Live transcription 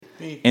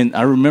And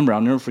I remember,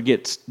 I'll never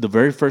forget, the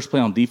very first play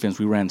on defense,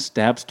 we ran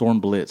stab, storm,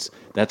 blitz.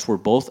 That's where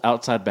both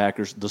outside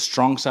backers, the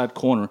strong side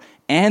corner,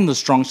 and the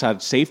strong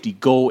side safety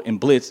go and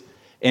blitz.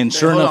 And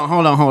sure enough...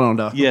 Hold on,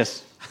 dog.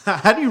 Yes.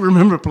 How do you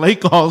remember play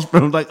calls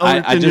from like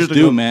over 10 years ago? I just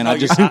do, man.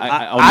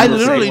 I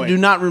literally do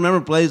not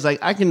remember plays. Like,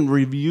 I can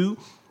review,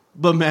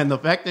 but, man, the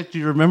fact that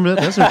you remember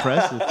that's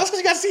impressive. That's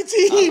because you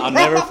got CTE, I'll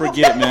never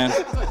forget, man.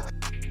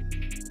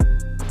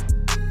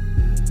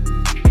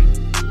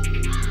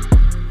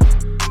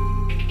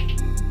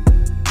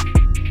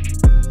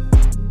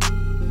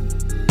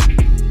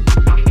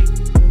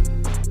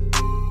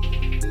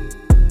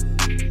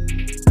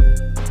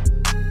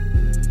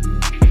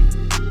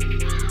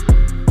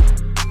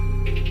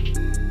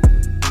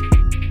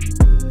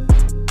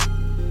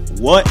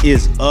 What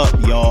is up,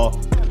 y'all?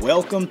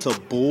 Welcome to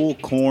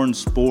Bullcorn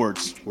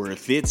Sports, where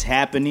if it's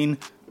happening,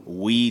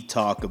 we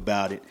talk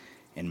about it.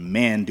 And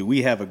man, do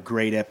we have a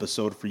great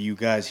episode for you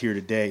guys here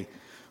today.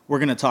 We're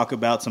going to talk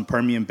about some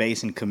Permian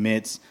Basin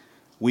commits.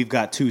 We've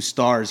got two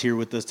stars here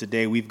with us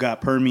today. We've got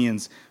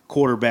Permian's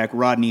quarterback,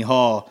 Rodney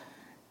Hall,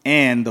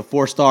 and the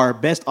four-star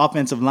best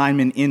offensive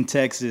lineman in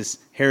Texas,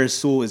 Harris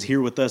Sewell, is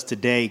here with us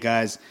today,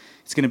 guys.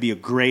 It's going to be a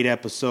great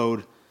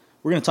episode.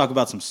 We're going to talk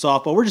about some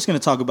softball. We're just going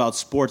to talk about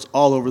sports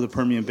all over the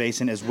Permian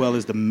Basin as well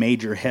as the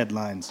major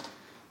headlines.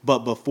 But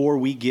before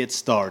we get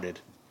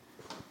started,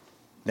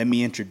 let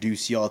me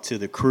introduce y'all to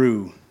the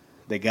crew,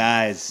 the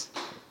guys,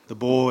 the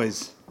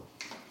boys.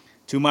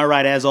 To my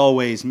right, as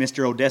always,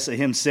 Mr. Odessa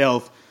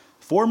himself,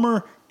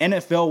 former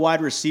NFL wide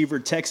receiver,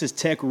 Texas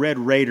Tech Red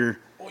Raider.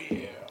 Oh,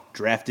 yeah.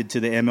 Drafted to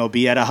the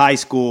MLB out of high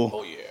school.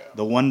 Oh, yeah.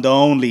 The one, the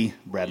only,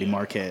 Bradley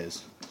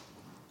Marquez.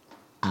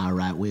 All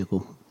right,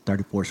 Wiggle.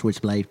 34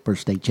 Switchblade,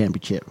 first state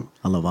championship.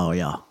 I love all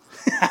y'all.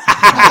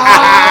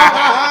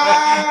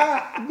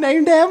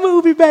 Name that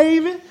movie,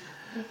 baby.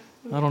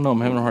 I don't know.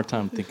 I'm having a hard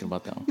time thinking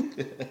about that one.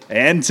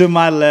 And to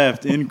my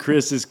left, in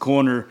Chris's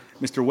corner,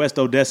 Mr. West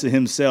Odessa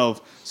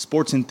himself,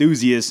 sports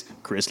enthusiast,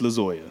 Chris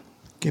Lazoya.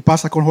 ¿Qué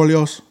pasa con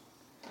Jolios?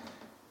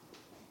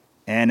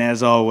 And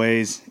as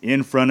always,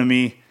 in front of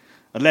me,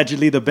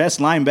 allegedly the best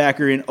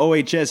linebacker in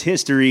OHS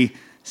history,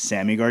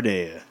 Sammy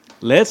Gardea.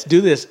 Let's do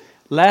this.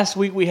 Last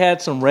week we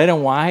had some red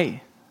and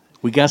white.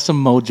 We got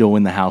some mojo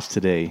in the house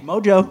today.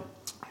 Mojo.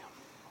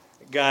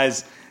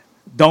 Guys,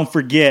 don't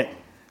forget,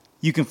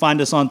 you can find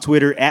us on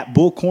Twitter at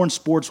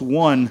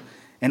BullcornSports1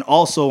 and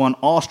also on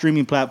all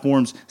streaming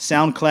platforms,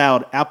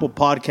 SoundCloud, Apple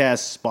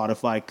Podcasts,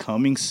 Spotify,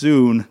 coming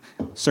soon.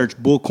 Search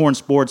Bullcorn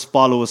Sports.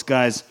 Follow us,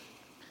 guys.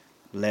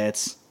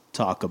 Let's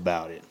talk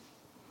about it.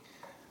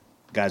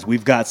 Guys,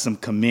 we've got some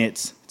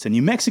commits to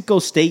New Mexico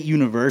State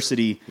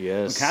University.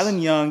 Yes.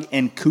 Kylan Young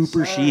and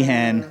Cooper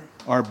Sheehan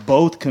are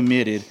both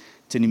committed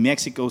to New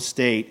Mexico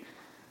State.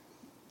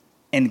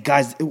 And,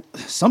 guys,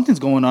 something's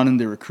going on in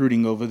the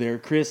recruiting over there.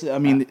 Chris, I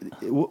mean,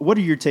 what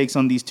are your takes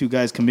on these two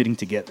guys committing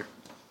together?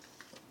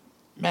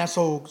 Man,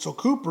 so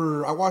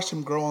Cooper, I watched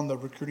him grow on the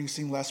recruiting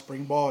scene last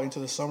spring ball into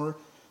the summer.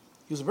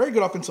 He was a very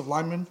good offensive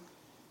lineman.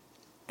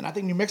 And I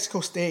think New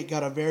Mexico State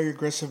got a very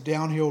aggressive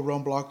downhill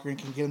run blocker and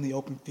can get in the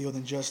open field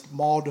and just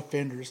maul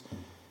defenders.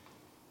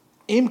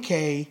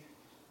 MK,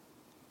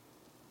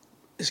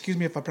 excuse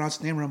me if I pronounce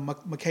his name wrong,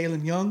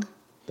 Kylan Young.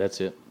 That's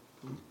it.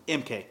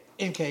 MK,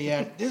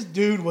 yeah. This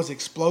dude was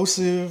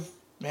explosive.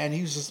 Man,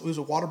 he was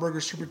a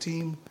Whataburger super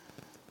team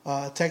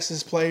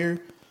Texas player.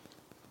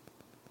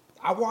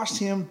 I watched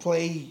him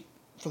play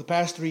for the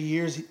past 3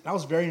 years. I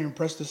was very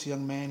impressed with this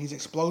young man. He's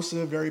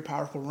explosive, very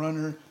powerful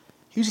runner.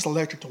 He was just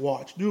electric to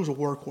watch. Dude was a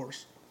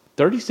workhorse.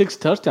 36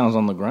 touchdowns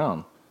on the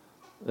ground.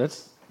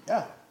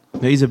 Yeah.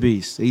 He's a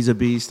beast.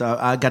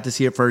 I got to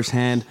see it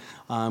firsthand.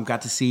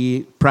 Got to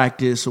see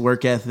practice,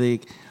 work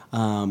ethic,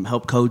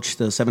 help coach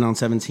the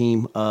 7-on-7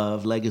 team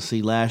of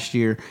Legacy last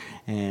year.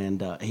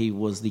 And he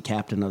was the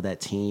captain of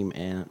that team,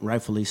 and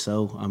rightfully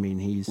so. I mean,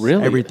 he's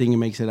everything he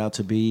makes it out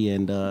to be.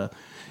 And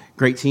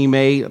great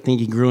teammate. I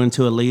think he grew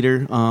into a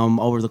leader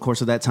over the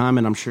course of that time,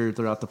 and I'm sure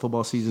throughout the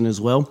football season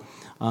as well.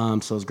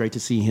 So it's great to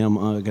see him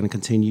going to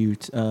continue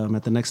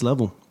at the next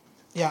level.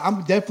 Yeah, I'm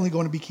definitely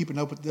going to be keeping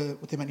up with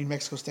him at New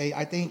Mexico State.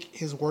 I think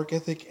his work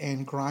ethic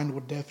and grind will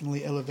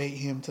definitely elevate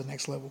him to the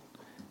next level.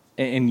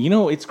 And you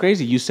know, it's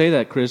crazy. You say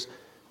that, Chris.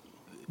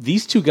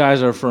 These two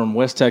guys are from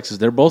West Texas.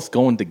 They're both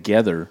going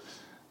together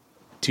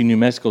to New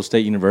Mexico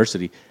State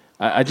University.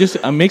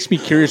 It makes me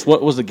curious,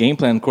 what was the game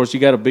plan? Of course, you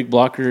got a big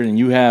blocker and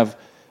you have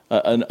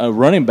a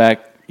running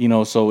back, you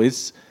know, so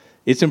it's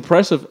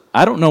impressive.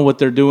 I don't know what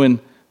they're doing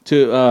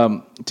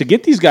to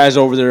get these guys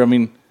over there. I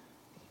mean,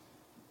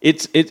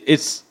 it's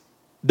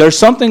there's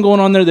something going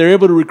on there. They're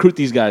able to recruit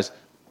these guys.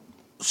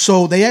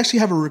 So they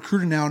actually have a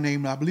recruiter now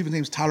named, I believe his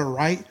name's Tyler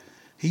Wright.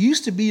 He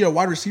used to be a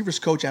wide receivers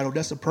coach at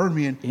Odessa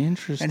Permian.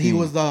 Interesting. And he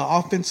was the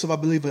offensive, I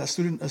believe, a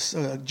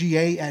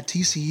GA at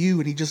TCU,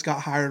 and he just got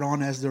hired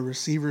on as the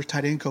receivers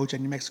tight end coach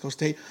at New Mexico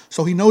State.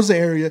 So he knows the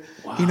area.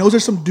 Wow. He knows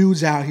there's some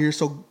dudes out here.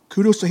 So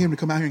kudos to him to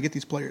come out here and get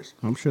these players.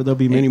 I'm sure there'll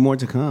be many more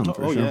to come.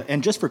 For Oh sure. yeah,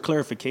 and just for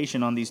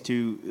clarification on these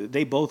two,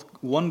 they both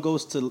one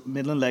goes to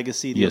Midland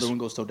Legacy, the Yes. other one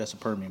goes to Odessa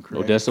Permian.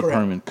 Correct. Odessa Correct.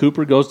 Permian.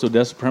 Cooper goes to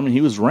Odessa Permian.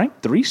 He was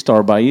ranked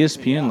 3-star by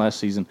ESPN last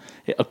season.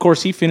 Of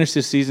course, he finished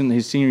this season,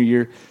 his senior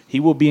year. He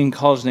will be in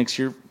college next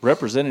year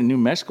representing New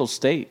Mexico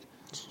State.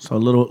 So a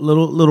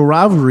little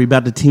rivalry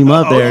about to team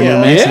up there in New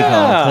Mexico.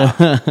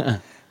 Yeah.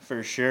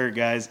 For sure,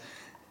 guys.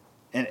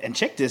 And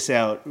check this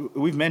out.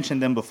 We've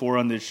mentioned them before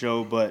on this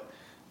show, but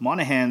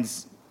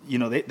Monahans,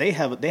 they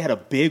had a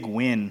big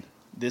win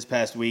this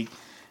past week.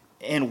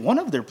 And one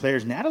of their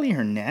players, Natalie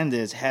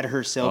Hernandez, had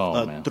herself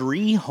a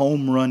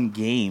 3-home run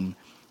game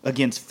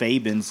against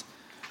Fabens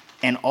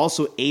and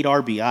also 8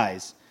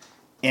 RBIs.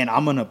 And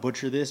I'm going to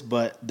butcher this,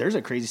 but there's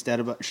a crazy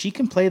stat about she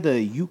can play the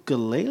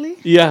ukulele.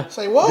 Yeah.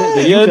 Say what? No.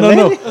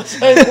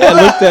 I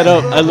looked that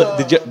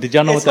up. Did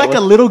y'all know It's what that like was?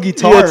 a little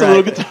guitar. Yeah, it's a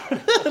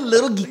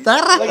little right?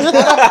 guitar. Little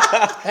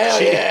guitarra.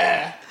 Hell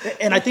yeah.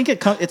 And I think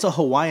it's a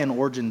Hawaiian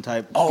origin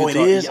type. Oh, it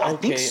guitar. is? Yeah, I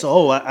think Okay.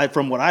 so. I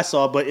from what I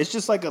saw, but it's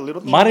just like a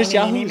little. Maris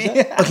Yahoo, is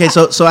that? Okay,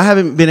 so I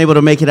haven't been able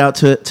to make it out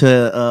to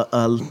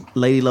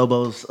Lady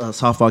Lobos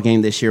softball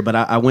game this year, but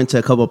I went to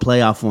a couple of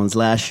playoff ones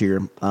last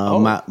year.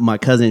 My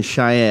cousin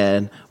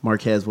Cheyenne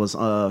Marquez was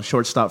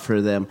shortstop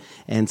for them,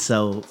 and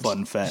so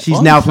Fun fact. she's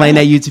Fun now playing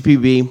at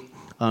UTPB.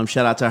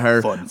 Shout out to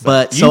her. Fun fact.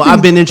 But so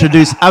I've been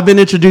introduced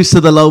to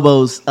the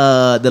Lobos,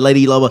 the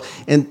Lady Lobo,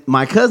 and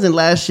my cousin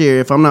last year,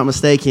 if I'm not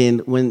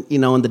mistaken, when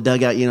in the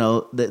dugout,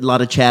 a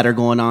lot of chatter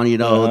going on.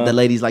 The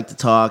ladies like to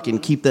talk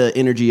and keep the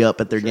energy up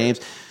at their games.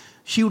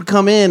 She would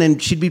come in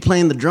and she'd be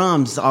playing the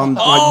drums on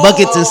like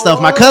buckets and stuff.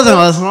 My cousin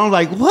was, and I'm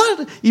like,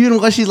 what? Even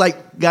when she's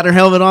like got her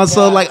helmet on,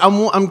 so like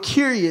I'm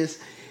curious.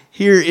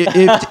 Here,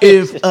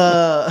 if They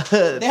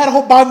had a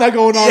whole bond that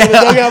going on in the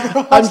dugout,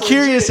 bro. I'm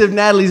curious if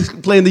Natalie's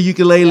playing the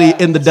ukulele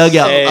in the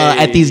dugout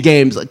at these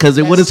games, because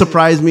it wouldn't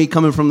surprise me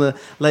coming from the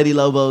Lady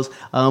Lobos.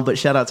 But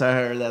shout out to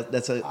her.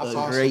 That's a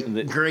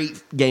awesome.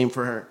 great game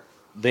for her.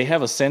 They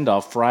have a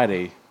send-off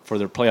Friday for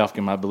their playoff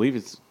game. I believe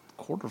it's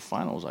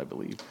quarterfinals, I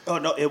believe. Oh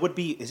no, it would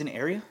be. Is it an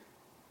area?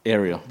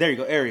 Area. There you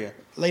go, area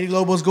Lady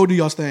Lobos, go do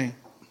y'all's thing.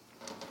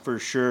 for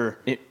sure.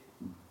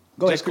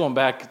 Just going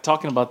back,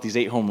 talking about these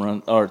 8 home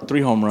runs or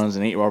 3 home runs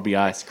and 8 RBIs.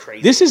 That's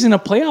crazy. This isn't a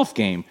playoff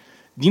game.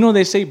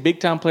 They say big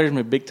time players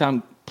make big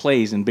time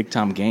plays in big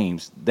time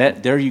games.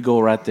 There you go,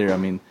 right there. I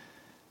mean,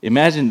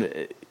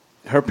 imagine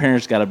her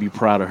parents got to be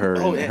proud of her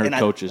and her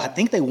coaches. I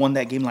think they won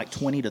that game like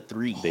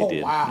 20-3. They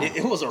did. Wow.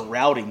 It was a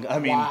routing. I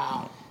mean,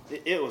 Wow.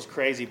 it was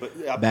crazy. But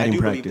I Batting do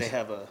practice. believe they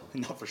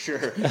have for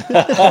sure.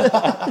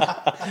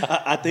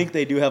 I think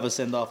they do have a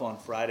send off on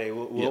Friday.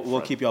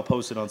 We'll keep y'all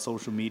posted on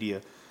social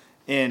media.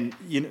 And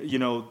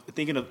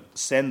thinking of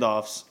send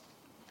offs,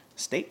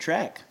 state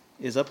track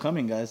is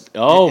upcoming, guys.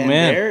 Oh, And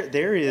man.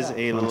 there is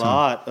a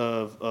lot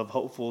of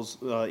hopefuls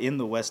in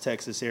the West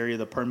Texas area,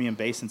 the Permian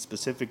Basin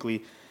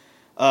specifically.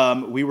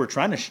 We were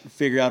trying to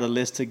figure out a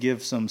list to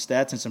give some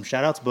stats and some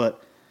shout outs,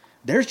 but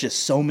there's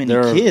just so many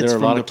kids there are a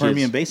from lot the of kids.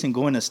 Permian Basin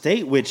going to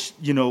state, which,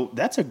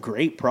 that's a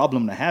great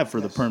problem to have for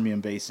the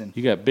Permian Basin.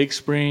 You got Big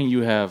Spring,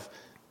 you have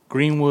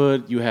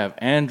Greenwood, you have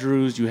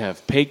Andrews, you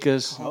have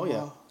Pecos. Oh,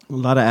 yeah. A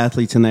lot of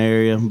athletes in the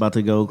area about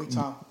to go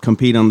time.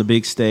 compete on the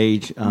big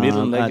stage.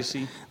 Midland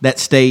Legacy. That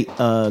state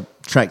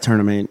track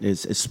tournament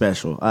is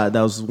special. That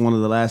was one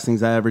of the last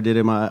things I ever did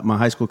in my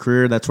high school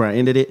career. That's where I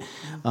ended it.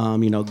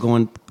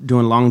 Doing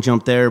long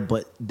jump there,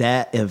 but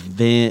that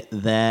event,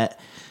 that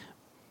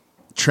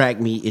track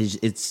meet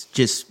it's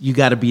just, you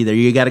got to be there.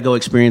 You got to go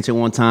experience it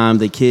one time.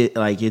 The kid,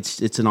 like it's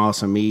an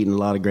awesome meet and a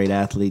lot of great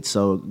athletes.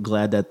 So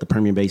glad that the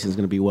Permian Basin is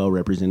going to be well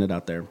represented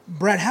out there.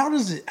 Brad, how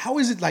is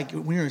it like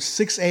when you're a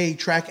 6A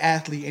track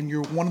athlete and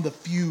you're one of the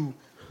few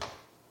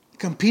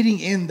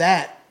competing in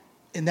that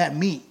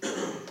meet?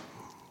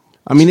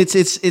 I mean,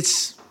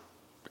 it's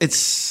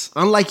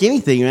unlike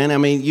anything, man. I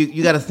mean,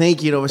 you got to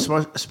think,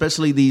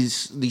 especially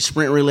these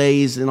sprint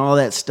relays and all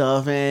that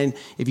stuff. And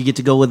if you get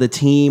to go with a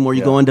team or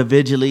you go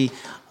individually,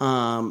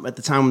 at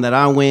the time that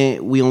I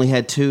went, we only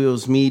had 2. It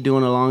was me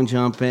doing a long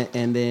jump,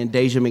 and then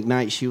Deja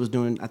McKnight. She was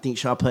doing, I think,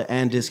 shot put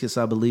and discus,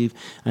 I believe,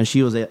 and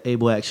she was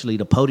able actually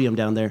to podium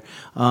down there.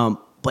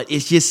 But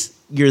it's just,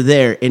 you're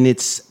there, and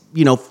it's,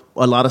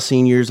 a lot of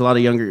seniors, a lot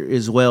of younger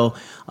as well,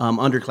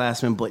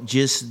 underclassmen, but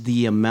just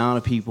the amount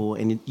of people,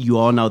 and you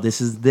all know this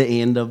is the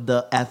end of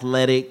the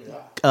athletic,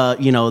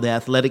 the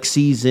athletic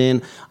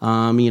season,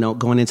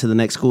 going into the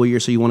next school year,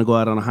 so you want to go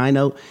out on a high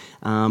note,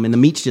 and the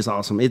meet's just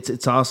awesome.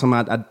 It's awesome.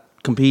 I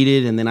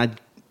competed, and then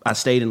I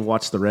stayed and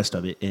watched the rest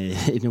of it,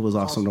 and it was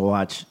awesome to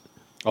watch.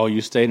 Oh,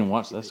 you stayed and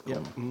watched? That's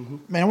cool.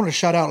 Man, I want to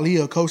shout out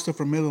Leah Acosta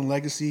from Midland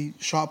Legacy,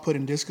 shot put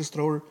and discus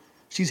thrower.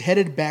 She's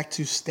headed back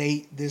to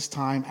state this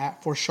time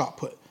for shot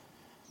put.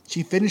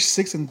 She finished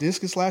 6th in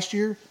discus last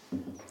year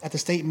at the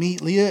state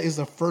meet. Leah is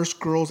the first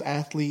girls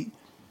athlete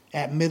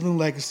at Midland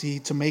Legacy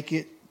to make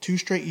it 2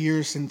 straight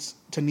years since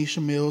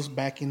Tanisha Mills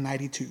back in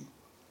 92.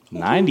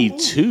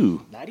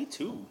 92.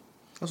 92.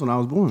 That's when I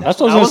was born. That's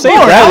what I was going to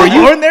say, Brad. Were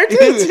you born there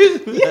too?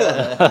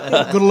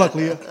 Good luck,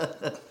 Leah.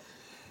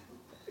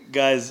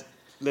 Guys,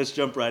 let's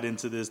jump right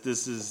into this.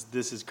 This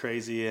is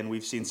crazy, and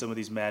we've seen some of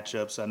these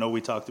matchups. I know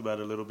we talked about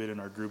it a little bit in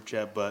our group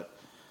chat, but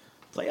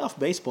playoff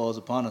baseball is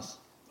upon us.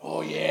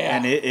 Oh, yeah.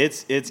 And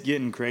it's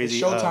getting crazy.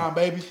 It's showtime,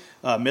 baby.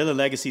 Midland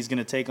Legacy is going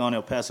to take on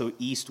El Paso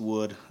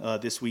Eastwood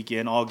this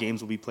weekend. All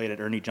games will be played at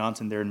Ernie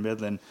Johnson there in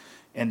Midland.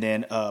 And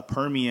then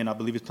Permian, I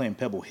believe, is playing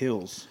Pebble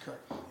Hills.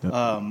 Correct.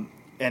 Yep.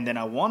 And then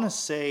I want to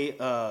say,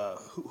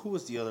 who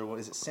was the other one?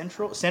 Is it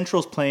Central?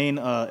 Central's playing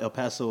El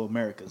Paso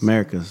Americas.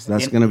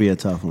 That's going to be a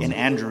tough one. In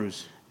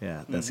Andrews.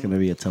 Yeah, that's going to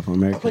be a tough one.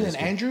 Americas. Playing in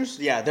Andrews?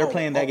 Yeah, they're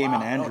playing that game in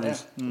wow.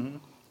 Andrews. Oh, mm-hmm.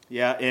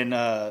 Yeah, and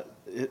I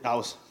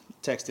was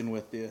texting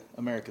with the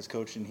Americas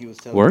coach, and he was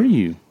telling Were me.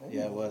 you?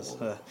 Yeah, it was.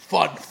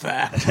 Fun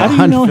fact. How do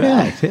you know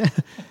him?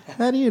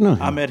 How do you know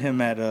him? I met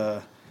him at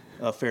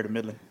Fair to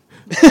Midland.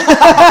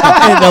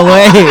 No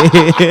way.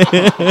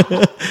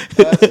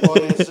 That's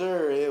funny,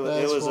 sir.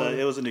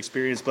 It was an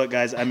experience, but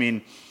guys, I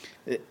mean,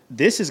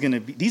 this is going to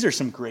be. These are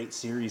some great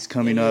series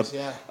coming up.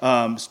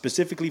 Yeah.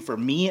 Specifically for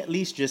me, at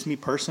least, just me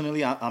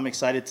personally, I'm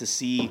excited to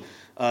see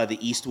the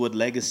Eastwood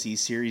Legacy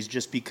series,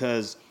 just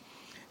because.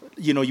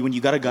 You know, when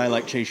you got a guy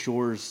like Chase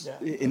Shores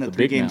in a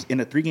three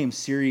game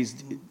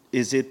series,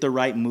 is it the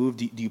right move?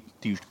 Do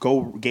you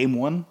go game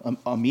one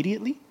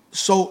immediately?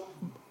 So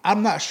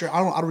I'm not sure.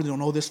 I really don't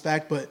know this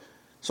fact, but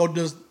so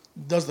does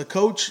the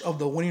coach of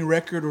the winning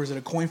record, or is it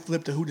a coin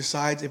flip to who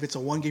decides if it's a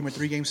 1 game or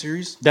 3 game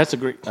series? That's a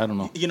great. I don't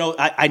know. You know,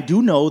 I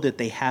do know that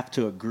they have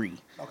to agree.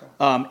 Okay.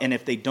 And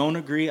if they don't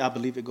agree, I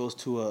believe it goes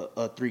to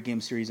a 3 game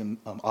series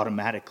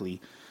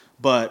automatically.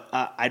 But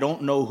I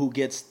don't know who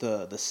gets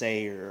the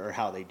say or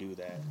how they do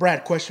that.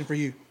 Brad, question for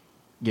you.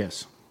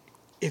 Yes.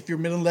 If you're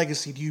Midland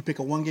Legacy, do you pick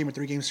a 1 game or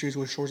 3 game series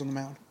with Shores on the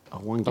mound? A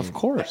 1 game. Of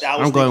course. I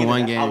was I'm going thinking 1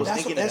 that. game. I was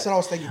That's thinking what I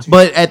was thinking too.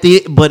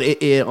 But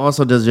it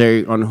also does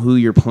vary on who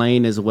you're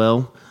playing as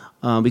well.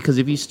 Because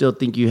if you still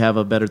think you have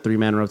a better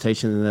 3-man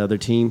rotation than the other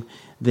team,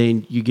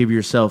 then you give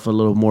yourself a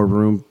little more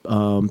room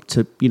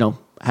to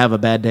have a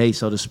bad day,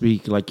 so to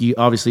speak. Like, you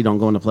obviously don't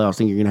go in the playoffs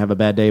thinking you're going to have a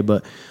bad day,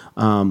 but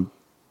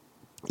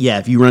yeah,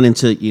 if you run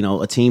into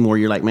a team where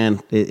you're like,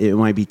 man, it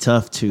might be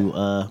tough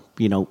to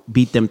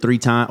beat them 3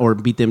 times or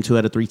beat them 2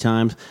 out of 3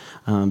 times,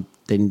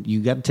 then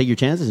you got to take your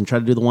chances and try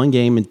to do the 1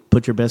 game and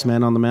put your best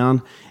man on the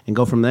mound and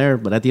go from there.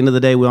 But at the end of the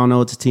day, we all know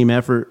it's a team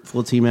effort,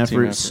 full team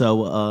effort.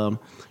 So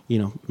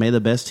may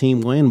the best team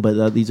win.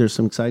 But these are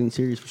some exciting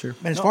series for sure.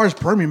 Man, as far as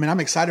Permian, man,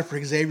 I'm excited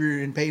for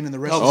Xavier and Peyton and the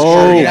rest of the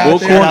Oh, series. Get out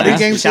there. Bullcorn. Big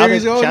game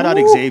series. Shout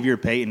out Xavier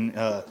Payton.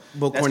 That's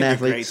Bullcorn going to be a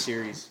athletes. great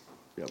series.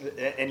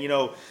 Yep.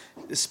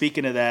 And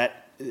speaking of that,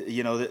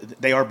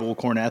 they are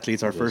Bullcorn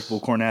athletes, our first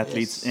Bullcorn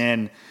athletes,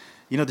 and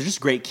they're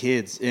just great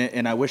kids,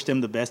 and I wish them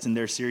the best in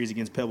their series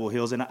against Pebble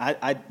Hills. And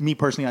me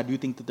personally, I do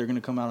think that they're going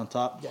to come out on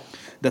top. Yeah.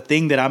 The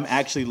thing that I'm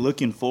actually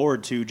looking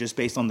forward to, just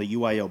based on the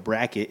UIL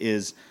bracket,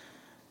 is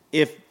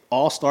if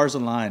all stars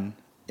align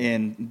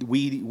and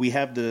we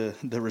have the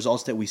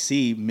results that we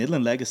see,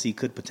 Midland Legacy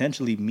could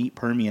potentially meet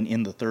Permian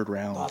in the 3rd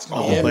round of the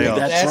playoffs.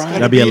 That's right.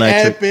 That'd be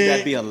electric.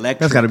 That'd be electric.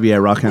 That's got to be at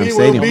Rockhound We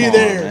Stadium. will be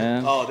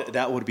there. Oh,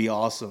 that would be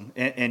awesome.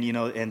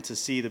 And to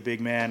see the big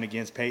man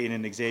against Peyton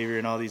and Xavier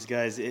and all these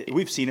guys,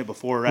 we've seen it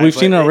before, right? We've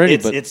seen it already,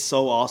 It's, but it's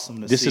so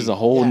awesome to see. This is a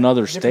whole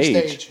nother different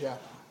stage. Yeah.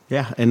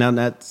 Yeah, and now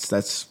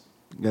that's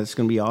going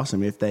to be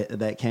awesome if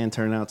that can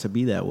turn out to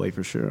be that way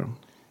for sure.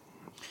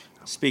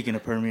 Speaking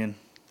of Permian,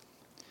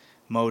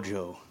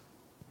 Mojo.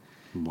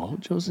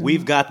 Mojo's in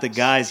We've got the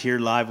guys here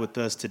live with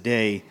us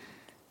today.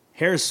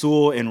 Harris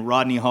Sewell and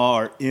Rodney Hall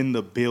are in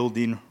the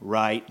building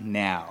right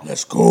now.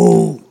 Let's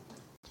go.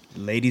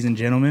 Ladies and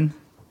gentlemen,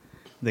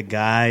 the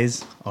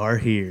guys are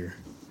here.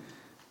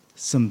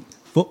 Some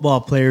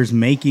football players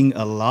making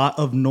a lot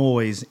of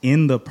noise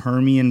in the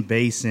Permian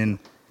Basin.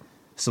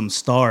 Some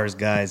stars,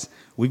 guys.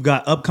 We've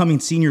got upcoming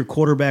senior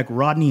quarterback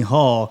Rodney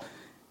Hall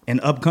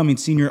and upcoming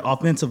senior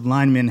offensive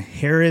lineman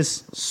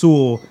Harris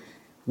Sewell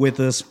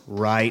with us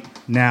right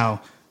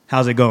now.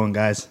 How's it going,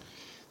 guys?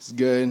 It's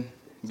good.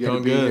 Good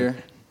to be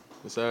here.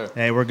 Yes, sir.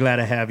 Hey, we're glad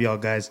to have y'all,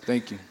 guys.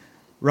 Thank you.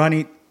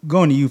 Rodney,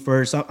 going to you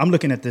first. I'm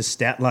looking at this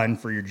stat line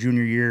for your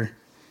junior year,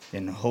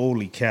 and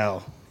holy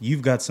cow,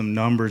 you've got some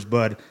numbers,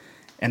 bud.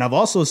 And I've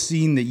also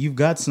seen that you've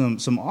got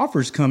some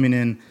offers coming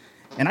in,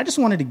 and I just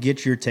wanted to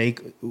get your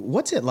take.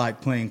 What's it like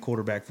playing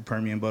quarterback for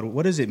Permian, bud?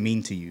 What does it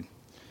mean to you?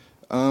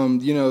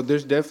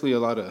 There's definitely a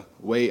lot of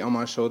weight on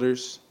my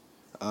shoulders,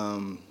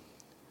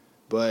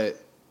 but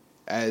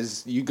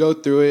as you go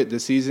through it, the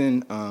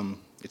season,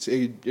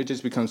 it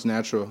just becomes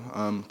natural.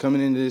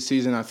 Coming into this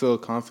season, I feel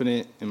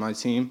confident in my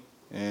team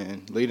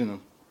and leading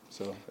them,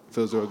 so it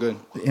feels real good.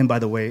 And by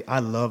the way, I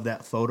love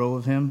that photo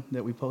of him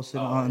that we posted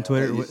on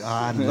Twitter.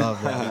 I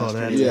love that photo.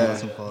 That's an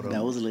awesome photo.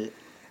 That was lit.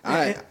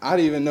 I didn't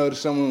even know that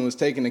someone was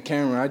taking the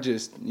camera. I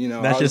just,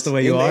 That's just the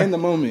way you are? in the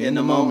moment. In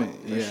the moment,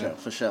 yeah.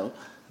 For sure.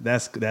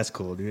 That's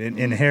cool, dude.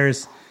 And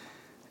Harris,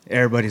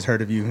 everybody's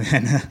heard of you,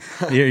 man.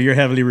 You're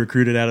heavily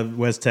recruited out of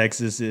West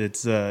Texas.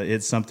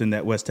 It's something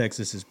that West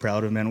Texas is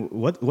proud of, man.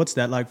 What's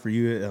that like for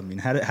you? I mean,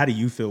 how do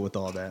you feel with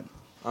all that?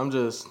 I'm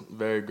just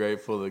very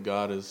grateful that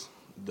God has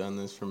done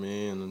this for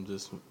me, and I'm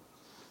just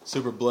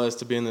super blessed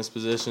to be in this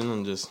position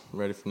and just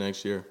ready for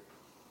next year.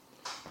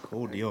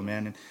 Cool deal,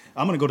 man. And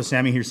I'm going to go to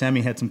Sammy here.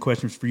 Sammy had some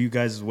questions for you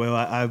guys as well.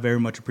 I very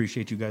much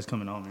appreciate you guys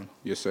coming on, man.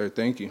 Yes, sir.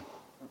 Thank you.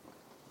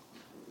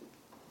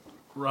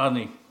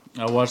 Rodney,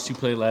 I watched you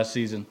play last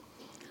season.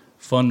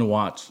 Fun to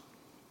watch.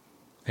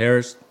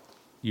 Harris,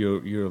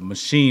 you're a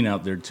machine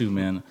out there too,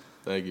 man.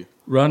 Thank you.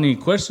 Rodney,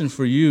 question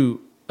for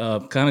you,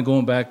 kind of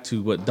going back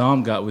to what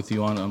Dom got with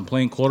you on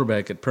playing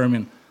quarterback at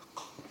Permian.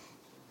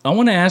 I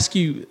want to ask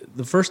you,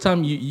 the first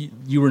time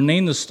you were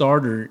named the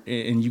starter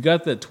and you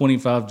got that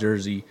 25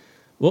 jersey,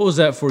 what was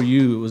that for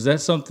you? Was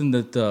that something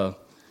that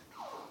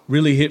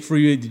really hit for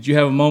you? Did you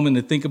have a moment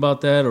to think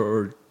about that,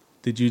 or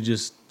did you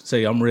just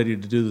say, I'm ready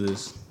to do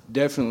this?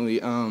 Definitely.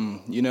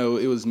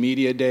 It was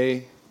media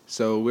day,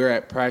 so we're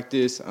at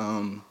practice.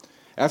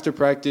 After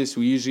practice,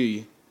 we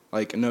usually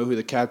know who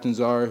the captains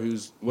are,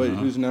 whose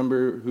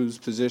number, whose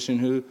position,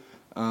 who.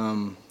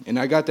 And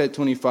I got that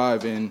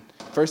 25, and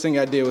first thing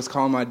I did was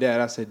call my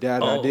dad. I said,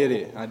 "Dad, I did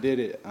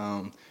it."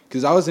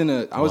 Because I was in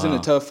a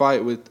tough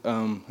fight with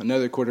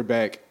another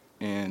quarterback,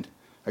 and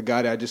I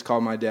got it. I just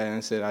called my dad and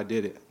I said, "I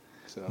did it."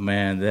 So.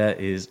 Man, that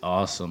is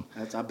awesome.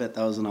 I bet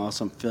that was an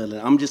awesome feeling.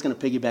 I'm just going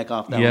to piggyback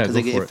off that one Yeah,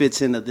 because go for it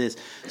fits into this.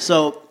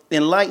 So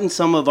enlighten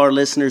some of our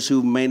listeners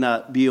who may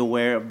not be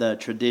aware of the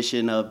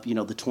tradition of,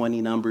 the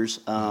 20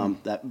 numbers,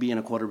 that being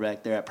a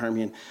quarterback there at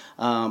Permian.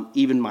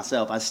 Even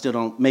myself, I still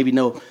don't maybe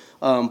know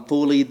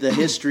fully the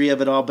history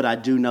of it all, but I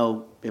do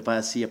know if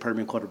I see a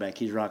Permian quarterback,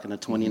 he's rocking a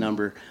 20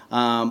 number.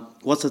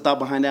 What's the thought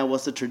behind that?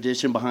 What's the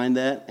tradition behind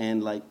that?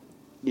 And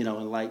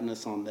enlighten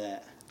us on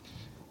that.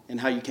 And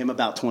how you came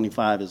about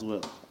 25 as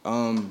well.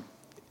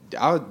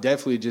 I would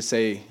definitely just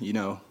say,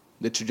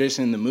 the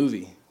tradition in the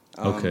movie.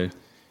 Okay.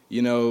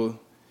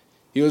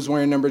 He was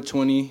wearing number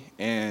 20,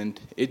 and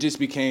it just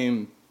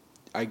became,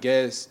 I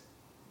guess,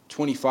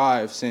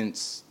 25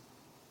 since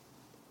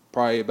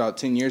probably about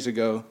 10 years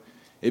ago.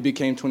 It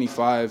became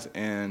 25,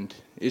 and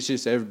it's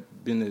just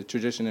been the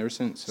tradition ever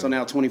since. So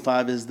now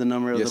 25 is the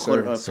number of Yes,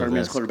 the sir.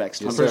 Permian's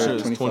quarterbacks. Yes, Pretty sir. sure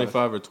it's 25.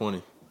 25 or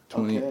 20.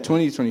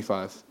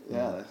 25.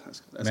 Yeah,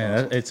 that's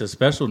Man, awesome. it's a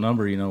special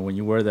number, when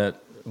you wear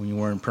that, when you're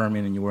wearing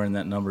Permian and you're wearing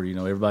that number,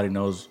 everybody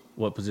knows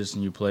what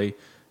position you play.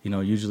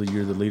 Usually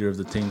you're the leader of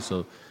the team.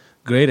 So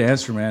great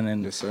answer, man.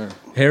 And Yes, sir.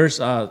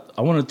 Harris, I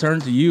want to turn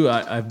to you.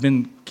 I've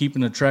been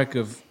keeping a track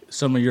of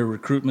some of your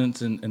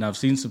recruitments, and I've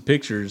seen some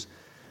pictures.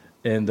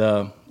 And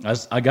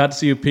I got to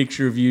see a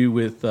picture of you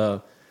with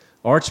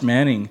Arch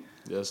Manning.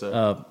 Yes,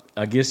 sir.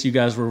 I guess you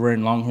guys were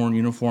wearing Longhorn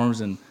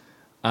uniforms. And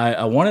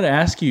I wanted to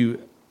ask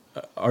you,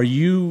 are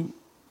you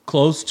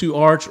close to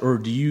Arch, or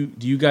do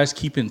you guys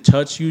keep in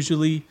touch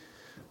usually?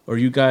 Are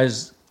you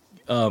guys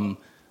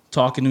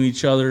talking to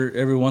each other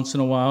every once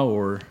in a while,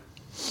 or?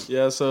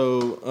 Yeah,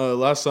 so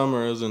last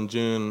summer, it was in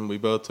June, we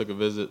both took a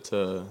visit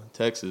to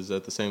Texas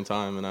at the same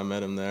time, and I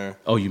met him there.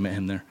 Oh, you met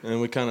him there.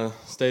 And we kind of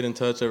stayed in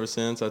touch ever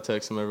since. I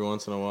text him every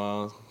once in a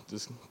while,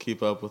 just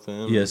keep up with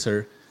him. Yes,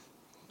 sir.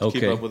 Okay.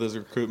 Keep up with his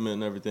recruitment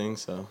and everything,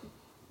 so.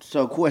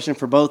 So question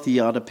for both of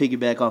y'all to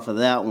piggyback off of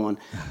that one.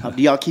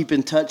 Do y'all keep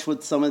in touch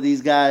with some of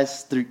these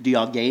guys? Do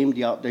y'all game? Do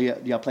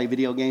y'all play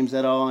video games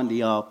at all? And do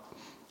y'all,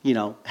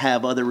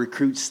 have other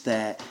recruits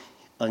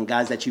and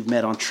guys that you've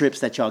met on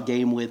trips that y'all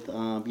game with,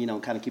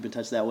 kind of keep in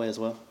touch that way as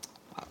well?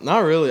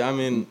 Not really. I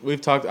mean,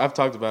 I've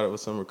talked about it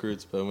with some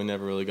recruits, but we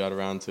never really got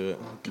around to it.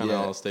 Kind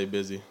of all stay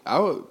busy.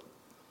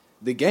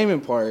 The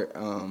gaming part,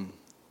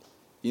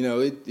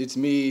 it's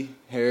me,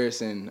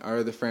 Harris, and our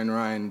other friend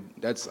Ryan.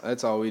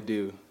 That's all we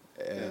do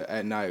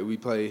at night. We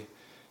play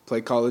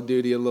Call of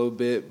Duty a little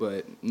bit,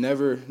 but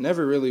never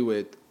really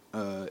with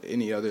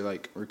any other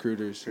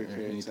recruiters or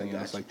anything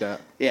else like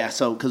that. Yeah,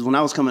 so because when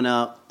I was coming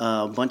up,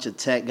 a bunch of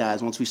tech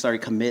guys, once we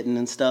started committing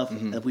and stuff,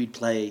 we'd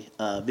play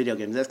video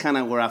games. That's kind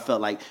of where I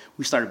felt like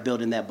we started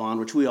building that bond,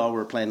 which we all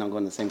were planning on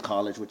going to the same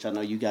college, which I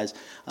know you guys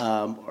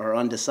are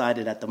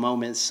undecided at the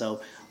moment.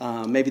 So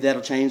maybe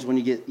that'll change when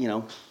you get,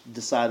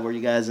 decide where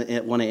you guys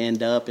want to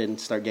end up and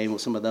start gaming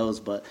with some of those.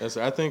 But yes,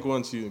 sir. I think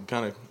once you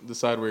kind of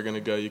decide where you're going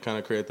to go, you kind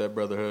of create that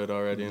brotherhood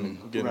already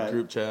and get in a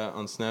group chat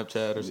on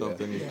Snapchat or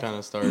something. You kind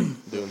of start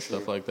doing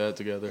stuff like that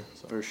together.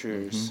 So. For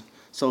sure.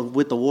 So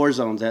with the war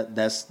zones,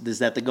 is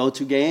that the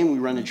go-to game? We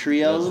running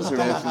trios or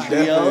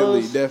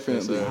trios?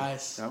 Definitely.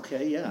 Nice.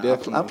 Okay, yeah.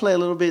 Definitely. I play a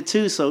little bit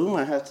too, so we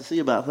might have to see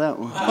about that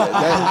one.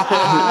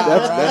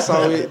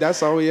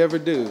 That's all we ever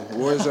do.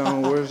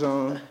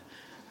 Warzone.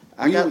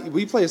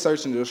 We play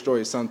Search and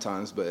Destroy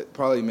sometimes, but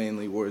probably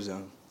mainly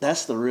Warzone.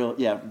 That's the real,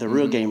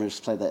 real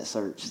gamers play that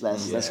Search.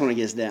 That's when it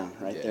gets down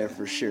there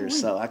for sure.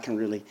 So I can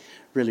really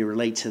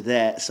relate to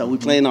that. So we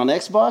playing on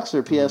Xbox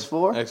or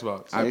PS4?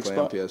 Xbox. I play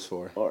on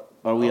PS4. Or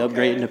are we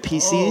upgrading to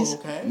PCs? Oh,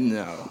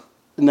 okay.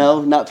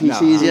 No, not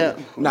PCs yet?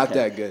 not Okay.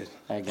 that good.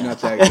 I got Not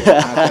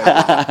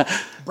that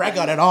good. Brad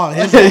got it all.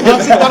 He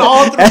got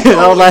all three.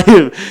 I'm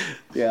like,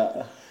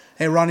 yeah.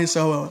 Hey, Ronnie,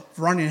 so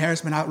Ronnie and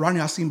Harris, man, Ronnie,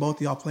 I've seen both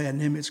of y'all play at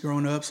Nimitz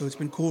growing up, so it's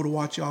been cool to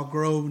watch y'all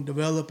grow and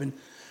develop and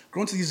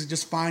grow into these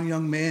just fine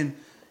young men.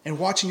 And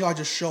watching y'all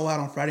just show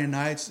out on Friday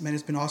nights, man,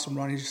 it's been awesome,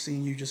 Ronnie, just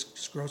seeing you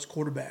just grow as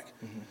quarterback.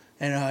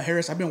 And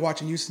Harris, I've been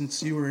watching you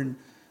since you were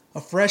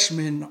a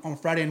freshman on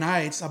Friday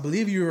nights. I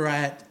believe you were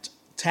at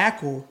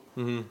tackle,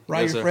 right? Yes,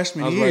 Your sir.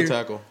 freshman I was year. right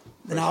tackle.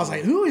 And I was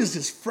like, who is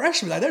this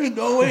freshman? Like, there's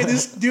no way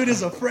this dude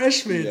is a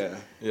freshman. Yeah.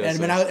 Yes, and,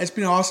 sir. man, it's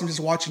been awesome just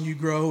watching you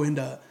grow and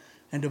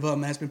develop,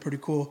 man. It's been pretty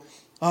cool.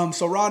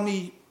 So,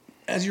 Rodney,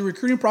 as your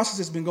recruiting process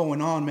has been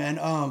going on, man,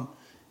 are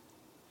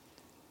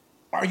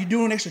you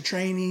doing extra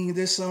training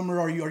this summer?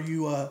 Are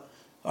you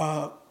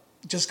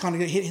just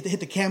kind of hit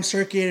the camp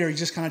circuit, or you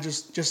just kind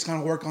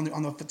of work on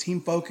the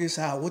team focus?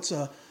 What's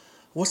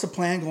the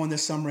plan going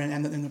this summer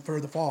and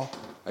for the fall?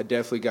 I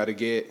definitely got to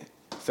get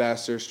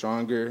faster,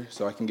 stronger,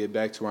 so I can get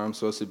back to where I'm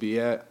supposed to be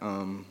at.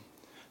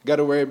 Got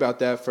to worry about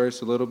that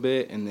first a little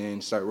bit, and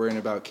then start worrying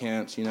about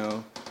camps,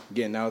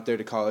 getting out there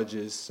to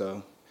colleges.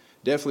 So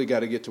definitely got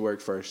to get to work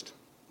first.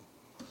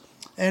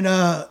 And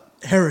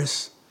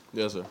Harris,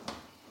 Yes, sir.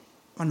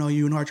 I know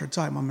you and Arch are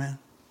tight, my man.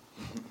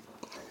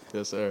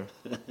 Yes, sir.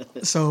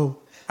 So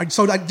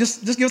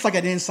just give us like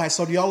an insight.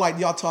 So do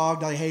y'all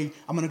talk like, hey,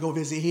 I'm gonna go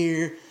visit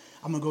here.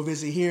 I'm gonna go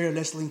visit here.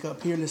 Let's link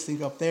up here. Let's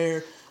link up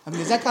there. I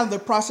mean, is that kind of the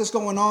process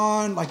going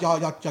on? Like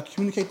y'all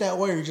communicate that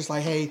way, or you're just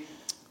like, hey,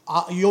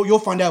 you'll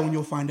find out when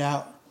you'll find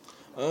out.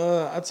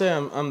 I'd say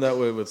I'm that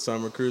way with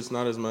some recruits,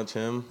 not as much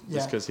him, just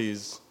Yeah. because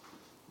he's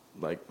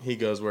like he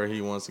goes where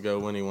he wants to go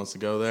when he wants to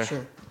go there.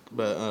 Sure.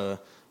 But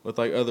with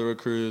like other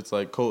recruits,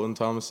 like Colton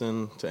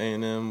Thomason to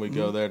A&M, we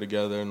go there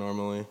together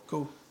normally.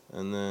 Cool.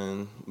 And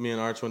then me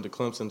and Arch went to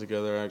Clemson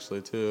together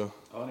actually too.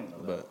 Oh, I didn't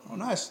know that. But Oh,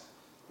 nice.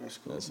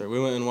 yes, sir.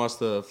 We went and watched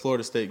the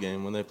Florida State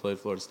game when they played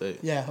Florida State.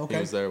 Yeah, okay.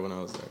 He was there when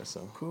I was there.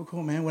 So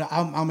Cool, man. Well,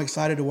 I'm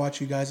excited to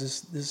watch you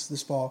guys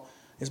this fall.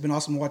 It's been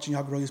awesome watching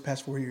y'all grow these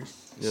past 4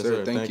 years. yes, Sir,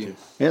 sir. thank Thank you. you.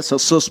 Yeah, so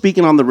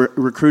speaking on the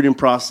recruiting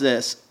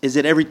process, is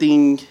it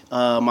everything,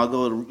 I'll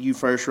go to you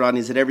first, Rodney,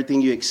 is it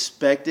everything you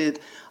expected,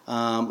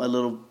 a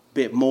little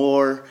bit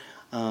more?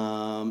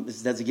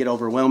 Does it get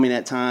overwhelming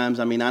at times?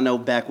 I mean, I know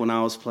back when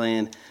I was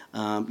playing,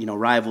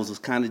 Rivals was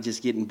kind of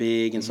just getting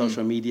big in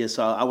social media,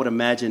 so I would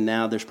imagine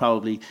now there's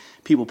probably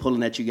people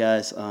pulling at you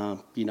guys, a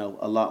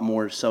lot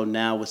more so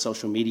now with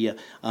social media.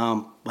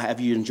 Have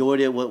you enjoyed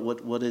it?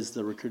 What is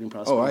the recruiting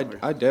process? Oh,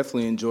 I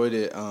definitely enjoyed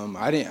it.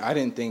 I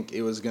didn't think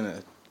it was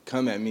gonna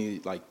come at me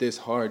like this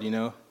hard.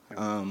 When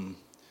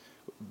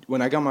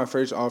I got my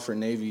first offer,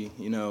 Navy,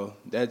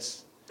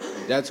 that's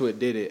what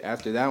did it.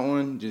 After that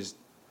one, just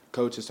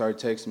coaches started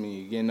texting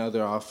me, getting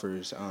other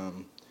offers,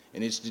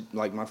 and it's just,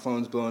 like my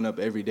phone's blowing up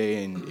every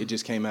day, and it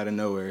just came out of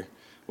nowhere.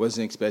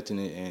 Wasn't expecting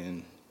it,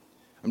 and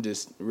I'm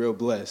just real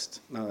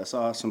blessed. No, that's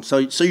awesome. So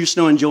you're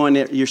still enjoying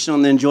it. You're still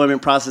in the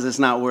enjoyment process. It's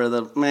not where I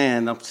ain't going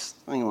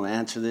to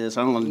answer this.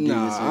 I'm going to do this.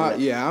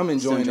 I'm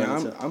enjoying it.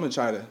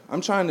 Still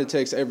I'm trying to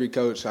text every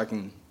coach I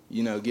can,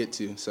 get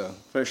to. So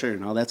For sure.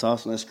 No, that's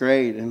awesome. That's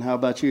great. And how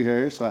about you,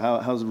 Harris? So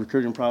how's the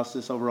recruiting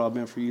process overall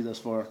been for you thus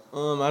far?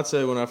 I'd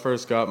say when I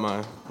got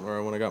my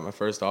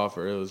first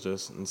offer, it was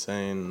just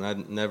insane. I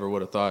never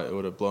would have thought it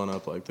would have blown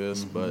up like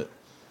this. But,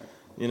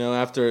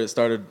 after it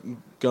started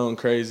going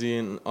crazy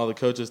and all the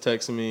coaches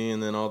texting me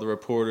and then all the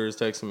reporters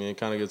texting me, it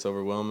kind of gets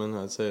overwhelming,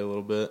 I'd say a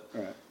little bit.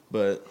 Right.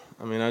 But,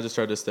 I just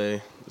tried to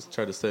stay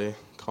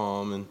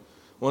calm. And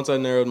once I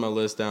narrowed my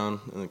list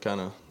down, and it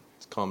kind of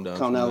calmed down.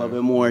 Calm down a there.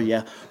 little bit more,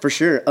 yeah, for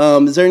sure.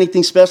 Is there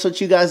anything special that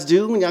you guys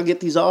do when y'all get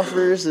these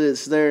offers?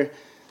 Is there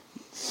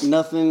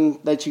nothing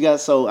that you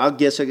guys? So I'll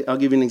give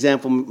you an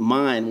example.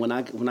 Mine, when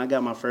I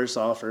got my first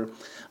offer,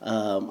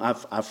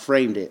 I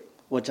framed it.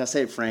 Which I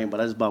say frame, but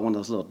I just bought one of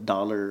those little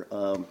dollar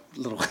picture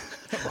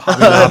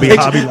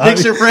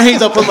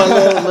frames. I put my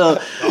little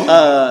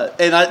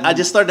and I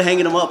just started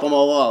hanging them up on my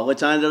wall,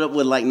 which I ended up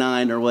with like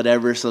 9 or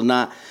whatever. So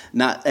not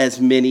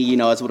as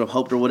many, as would have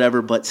hoped or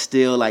whatever, but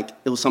still like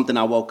it was something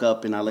I woke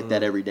up and I looked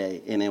at every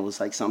day, and it was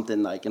like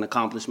something like an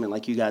accomplishment,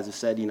 like you guys have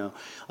said. You're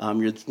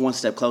one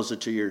step closer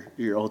to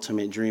your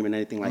ultimate dream and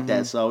anything like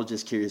that. So I was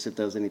just curious if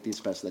there was anything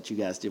special that you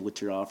guys did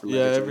with your offer.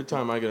 Yeah, every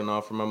time I get an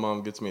offer, my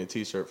mom gets me a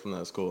T-shirt from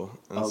that school,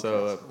 and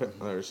so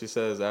she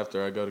says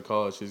after I go to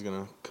college, she's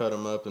gonna cut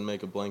them up and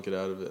make a blanket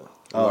out of it.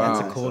 Oh, that's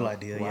a cool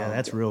idea. Wow. Yeah,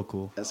 that's real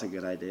cool. That's a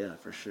good idea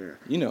for sure.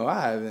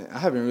 I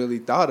haven't really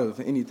thought of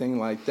anything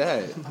like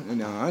that.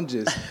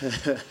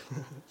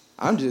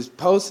 I'm just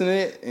posting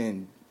it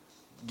and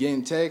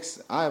getting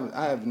texts. I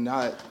have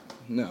not.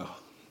 No.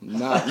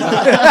 Not a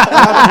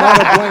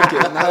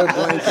blanket. Not a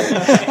blanket.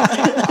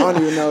 I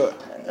don't even know.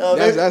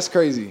 That's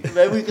crazy.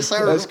 Maybe we can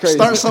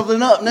start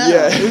something up now.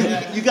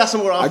 Yeah. You got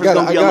some more offers.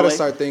 I gotta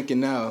start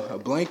thinking now. A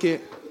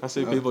blanket. I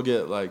see people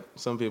get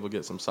some people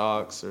get some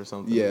socks or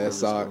something. Yeah,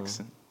 socks.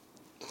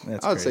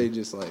 That's I would great. say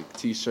just like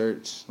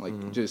T-shirts,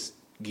 like just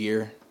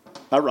gear.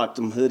 I rocked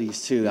them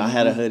hoodies too. I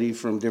had a hoodie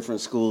from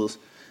different schools,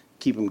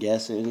 keep them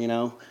guessing,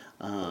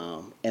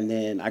 And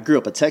then I grew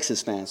up a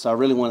Texas fan, so I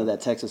really wanted that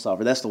Texas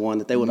offer. That's the one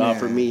that they would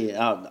offer me.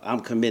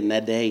 I'm committing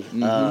that day.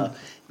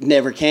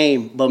 Never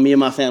came, but me and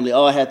my family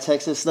all had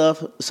Texas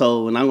stuff.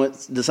 So when I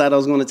decided I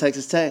was going to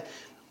Texas Tech,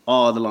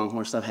 all the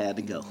Longhorn stuff had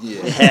to go.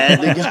 Yeah, it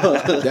had to go.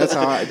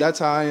 That's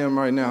how I am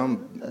right now.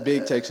 I'm a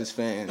big Texas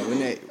fan.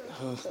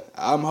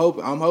 I'm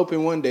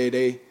hoping one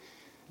day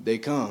they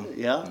come.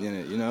 Yeah.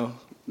 You know.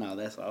 No,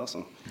 that's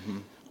awesome.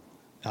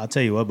 I'll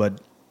tell you what,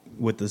 but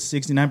with the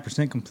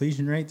 69%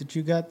 completion rate that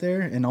you got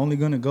there and only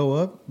going to go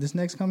up this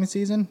next coming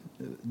season,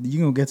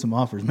 you're going to get some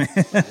offers, man.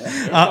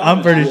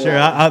 I'm pretty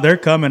sure they're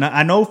coming.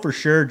 I know for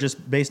sure,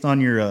 just based on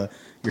your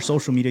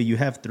social media, you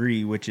have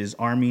 3, which is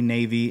Army,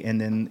 Navy, and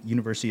then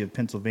University of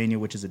Pennsylvania,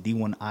 which is a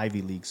D1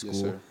 Ivy League school.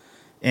 Yes, sir.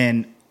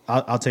 And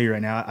I'll tell you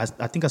right now,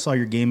 I think I saw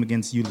your game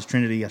against Euless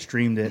Trinity. I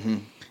streamed it.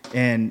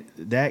 And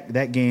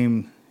that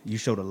game, you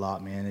showed a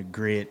lot, man. A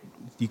grit.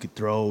 You could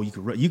throw.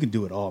 You could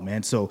do it all,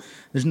 man. So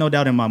there's no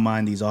doubt in my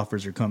mind these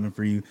offers are coming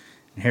for you.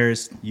 And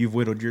Harris, you've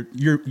whittled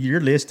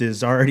your list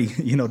is already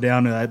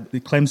down to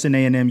Clemson,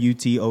 A&M,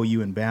 UT,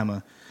 OU, and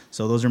Bama.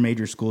 So those are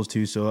major schools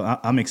too. So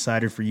I'm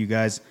excited for you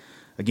guys.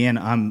 Again,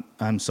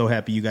 I'm so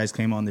happy you guys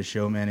came on this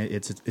show, man.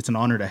 It's an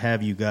honor to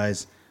have you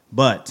guys.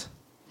 But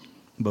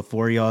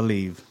before y'all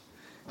leave,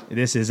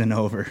 this isn't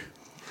over.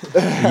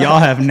 Y'all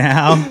have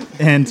now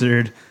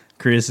entered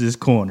Chris's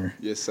corner.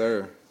 Yes,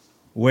 sir.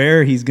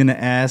 Where he's going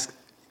to ask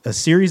a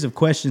series of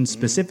questions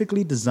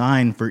specifically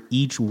designed for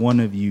each one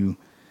of you.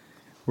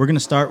 We're going to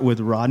start with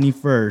Rodney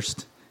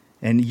first,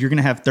 and you're going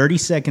to have 30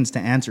 seconds to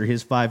answer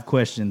his 5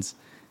 questions,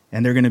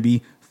 and they're going to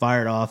be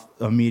fired off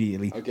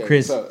immediately. Okay,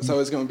 Chris, so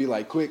it's going to be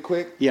like quick?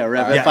 Yeah,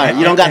 rapid Yeah, fire.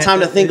 You don't got time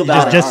to think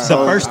about it. just the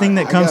All right, first thing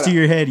that I comes gotta- to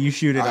your head, you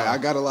shoot it All right, I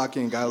out. got to lock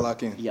in.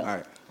 Yeah. All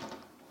right.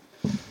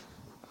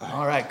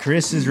 All right,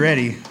 Chris is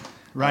ready.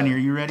 Rodney, are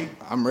you ready?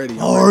 I'm ready.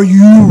 Are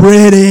you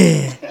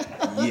ready?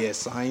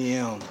 Yes, I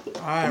am.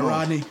 All right,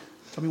 Rodney.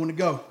 Tell me when to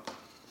go.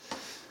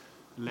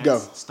 Let's Go.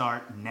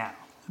 start now.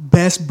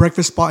 Best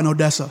breakfast spot in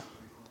Odessa.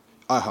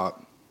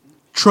 IHOP.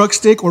 Truck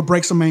stick or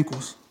break some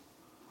ankles.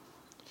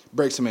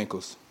 Break some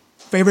ankles.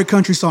 Favorite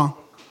country song.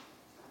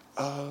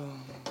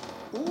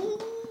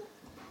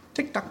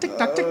 Tick tock, tick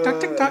tock, tick tock,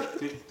 tick tock.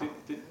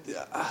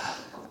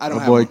 I don't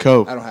My have boy one.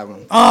 Cope. I don't have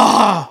one.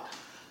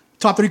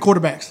 Top 3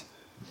 quarterbacks.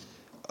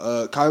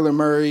 Kyler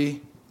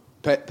Murray,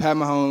 Pat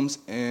Mahomes,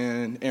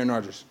 and Aaron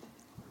Rodgers.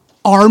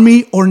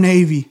 Army or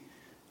Navy.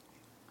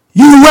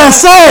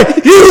 USA!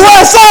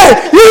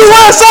 USA!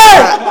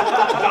 USA!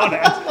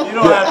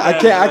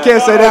 I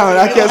can't say that one.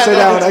 I can't say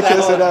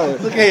that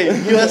one. Okay,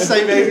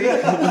 USA, baby.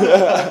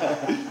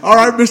 All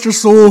right, Mr.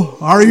 Sewell,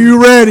 are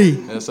you ready?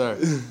 Yes, sir.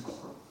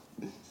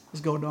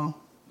 Let's go, Dom.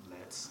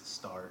 Let's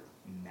start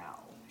now.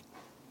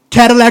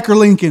 Cadillac or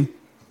Lincoln?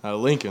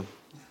 Lincoln.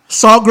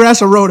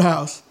 Saltgrass or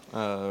Roadhouse?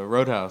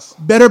 Roadhouse.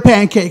 Better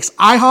pancakes,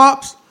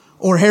 IHOPs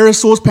or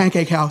Harris Sewell's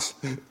Pancake House?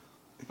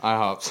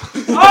 IHOPs.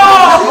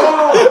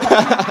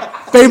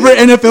 Favorite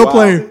NFL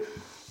player?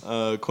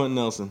 Quentin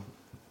Nelson.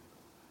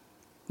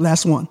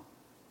 Last one.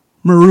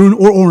 Maroon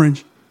or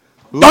orange?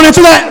 Don't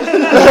answer that!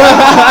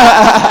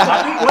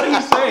 What did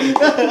he say?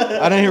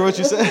 I didn't hear what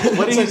you said.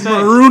 What did he say?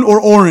 Maroon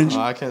or orange?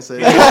 I can't say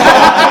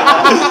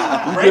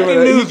that.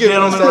 Breaking news,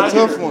 gentlemen. That's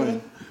Right a tough here.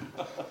 one.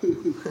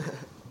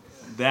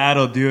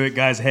 That'll do it,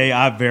 guys. Hey,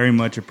 I very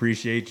much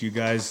appreciate you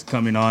guys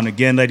coming on.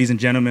 Again, ladies and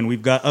gentlemen,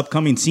 we've got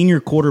upcoming senior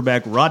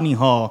quarterback Rodney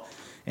Hall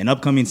and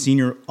upcoming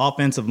senior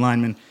offensive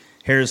lineman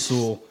Harris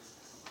Sewell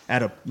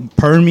at a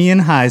Permian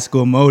High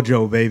School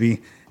mojo,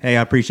 baby. Hey,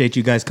 I appreciate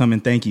you guys coming.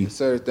 Thank you.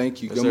 Sir,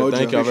 thank you. Yes, Go sir. Mojo.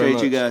 Thank y'all very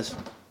Appreciate you much. guys.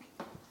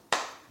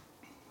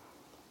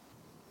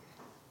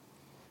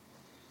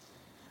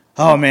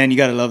 Oh, man, you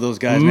got to love those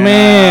guys, man.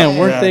 Man,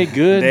 weren't they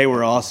good? They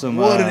were awesome.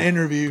 What an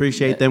interview.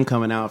 Appreciate them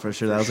coming out for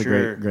sure. That was a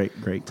sure. great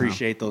time.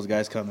 Appreciate those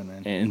guys coming,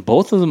 man. And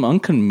both of them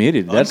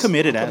uncommitted. That's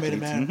Uncommitted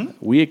Committed, athletes. man.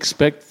 we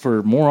expect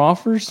for more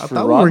offers. I for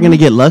thought we were Rodney. going to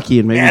get lucky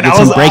and maybe Man, get I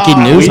some was-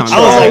 breaking news on I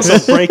that. was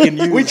like some breaking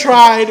news. We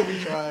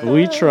tried.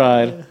 We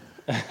tried.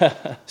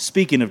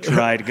 Speaking of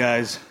tried,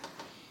 guys,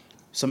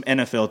 some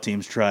NFL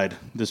teams tried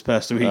this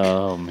past week.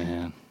 Oh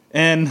man.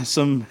 And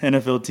some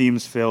NFL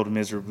teams failed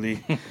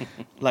miserably,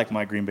 like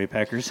my Green Bay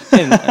Packers.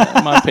 And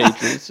my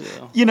Patriots.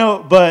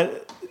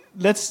 But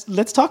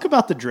let's talk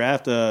about the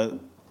draft. The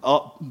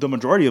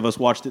majority of us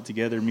watched it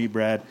together. Me,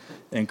 Brad,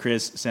 and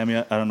Chris. Sammy,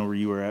 I don't know where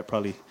you were at.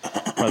 Probably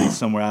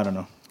somewhere. I don't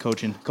know.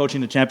 Coaching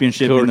the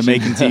championship in the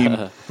making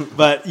team.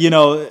 But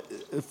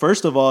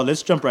first of all,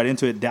 let's jump right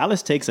into it.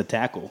 Dallas takes a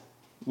tackle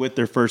with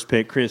their first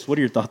pick. Chris, what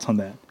are your thoughts on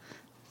that?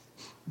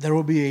 There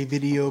will be a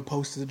video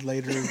posted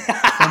later on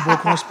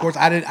Bullcorn Sports.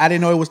 I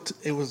didn't know it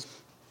was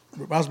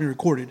being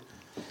recorded,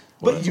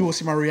 but you will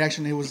see my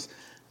reaction. I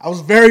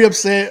was very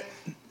upset.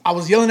 I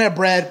was yelling at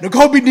Brad,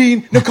 N'Kobe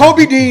Dean.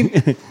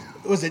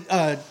 Was it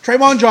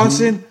Trayvon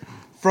Johnson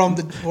from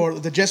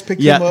the Jets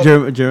picked him up?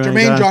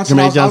 Jermaine Johnson.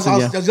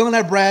 I was yelling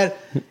at Brad,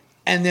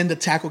 and then the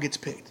tackle gets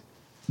picked.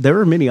 There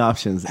were many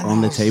options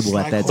on the was table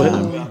at like, that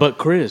time. But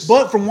Chris,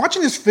 But from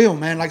watching this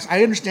film, man, like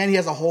I understand he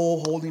has a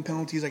whole holding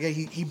penalties. Like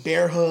he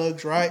bear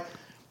hugs, right?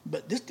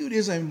 But this dude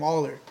is a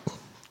mauler.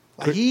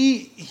 Like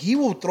he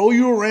will throw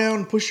you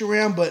around, push you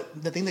around.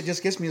 But the thing that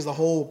just gets me is the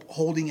whole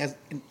holding as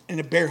in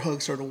a bear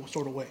hug sort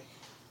of way.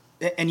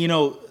 And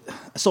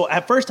so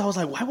at first I was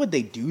like, why would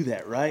they do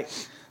that,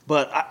 right?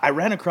 But I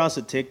ran across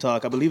a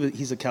TikTok. I believe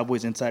he's a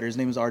Cowboys insider. His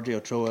name is RJ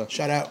Ochoa.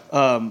 Shout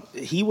out.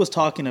 He was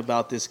talking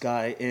about this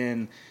guy,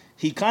 and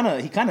he kind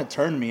of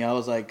turned me. I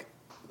was like,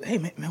 hey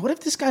man, what if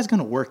this guy's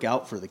gonna work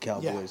out for the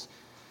Cowboys?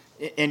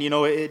 And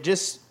it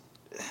just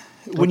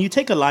when you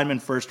take a lineman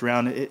first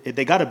round,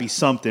 they got to be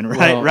something,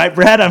 right? Well, right,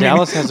 Brad? I mean,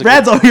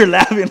 Brad's over here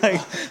laughing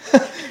like.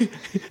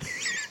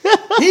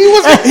 He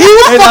was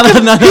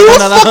fucking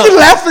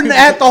laughing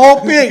at the whole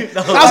thing.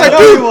 I was like,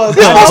 dude, you're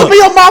supposed to be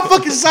on my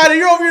fucking side, and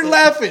you're over here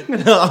laughing.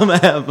 No,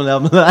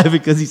 I'm laughing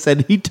because he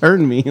said he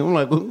turned me. I'm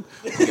like,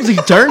 who's he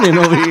turning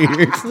over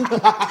here?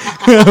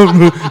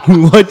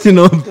 I'm watching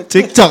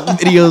TikTok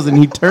videos, and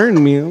he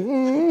turned me.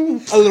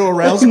 A little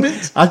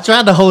arousement. I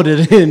tried to hold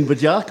it in,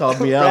 but y'all called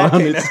me out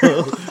on it.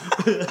 So.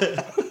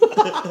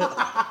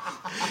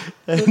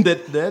 And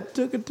that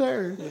took a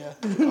turn.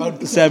 Yeah.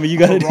 Sammy, you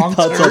got any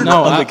thoughts on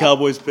the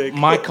Cowboys pick?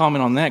 My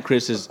comment on that,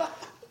 Chris, is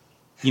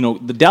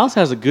the Dallas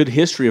has a good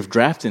history of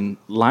drafting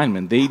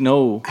linemen. They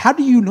know. How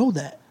do you know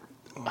that?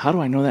 How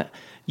do I know that?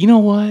 You know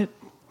what?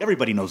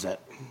 Everybody knows that.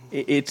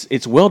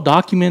 It's well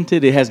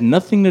documented. It has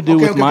nothing to do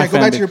with my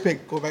family.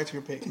 Go back to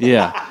your pick.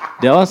 Yeah,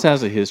 Dallas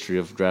has a history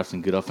of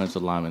drafting good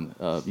offensive linemen.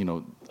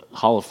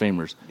 Hall of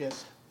Famers.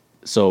 Yes.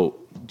 So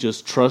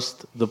just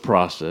trust the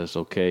process,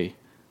 okay?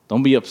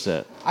 Don't be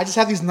upset. I just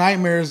have these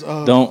nightmares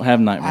of. Don't have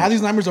nightmares. I have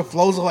these nightmares of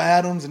Flozo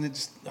Adams, and I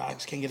just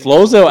can't get it.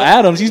 Flozo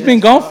Adams, he's been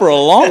gone for a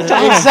long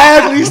time.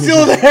 Exactly, he's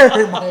still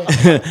there in my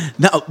head.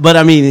 No, but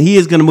I mean, he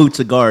is going to move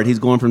to guard. He's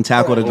going from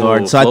tackle to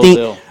guard. So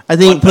I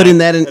think putting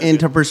that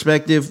into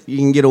perspective, you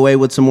can get away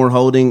with some more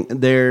holding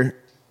there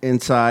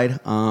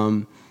inside.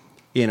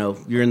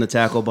 You're in the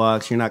tackle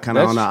box. You're not kind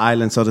of on the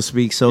island, so to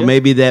speak. So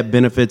maybe that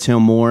benefits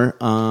him more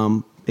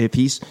if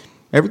he's.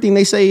 Everything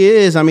they say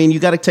is, I mean, you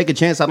got to take a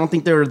chance. I don't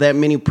think there are that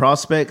many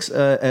prospects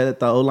at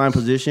the O-line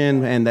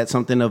position, and that's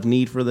something of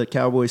need for the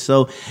Cowboys.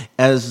 So,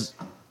 as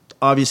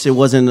obviously it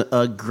wasn't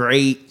a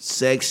great,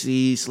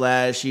 sexy /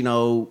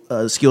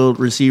 skilled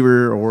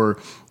receiver or,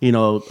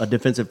 a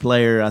defensive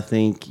player, I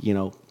think,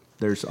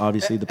 there's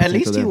obviously the potential. At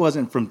least there. he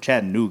wasn't from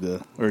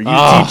Chattanooga or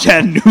UT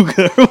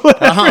Chattanooga or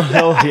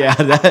whatever.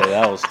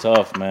 That was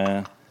tough,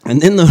 man. And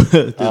then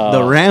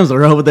the Rams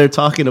are over there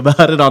talking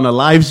about it on a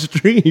live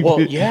stream. Well,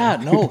 yeah,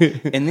 no.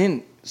 And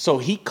then, so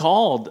he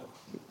called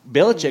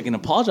Belichick and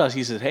apologized.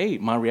 He said, hey,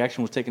 my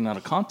reaction was taken out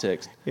of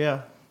context.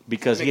 Yeah.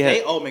 Because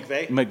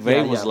McVay?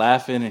 McVay was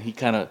laughing, and he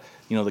kind of,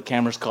 the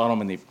cameras caught him,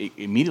 and they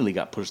immediately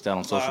got pushed out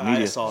on social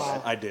media. I saw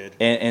that. I did.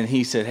 And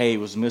he said, hey, it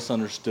was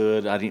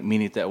misunderstood. I didn't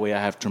mean it that way. I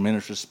have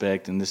tremendous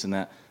respect and this and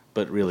that.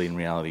 But really, in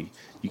reality,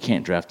 you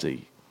can't draft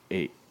a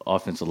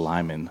offensive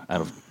lineman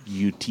out of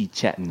UT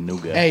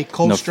Chattanooga. Hey,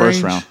 Cole in the Strange.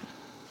 first round.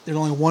 There's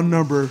only one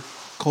number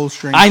Cole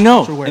Strange. I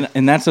know,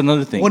 and that's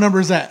another thing. What number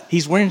is that?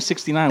 He's wearing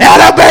 69.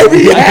 Atta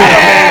baby!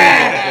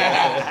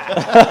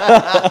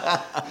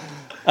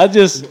 I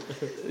just,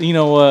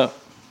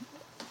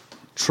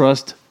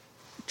 trust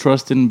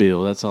in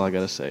Bill. That's all I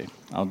gotta say.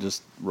 I'll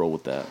just roll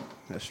with that.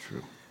 That's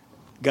true.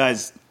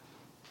 Guys,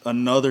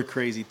 another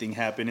crazy thing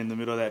happened in the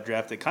middle of that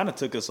draft that kind of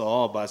took us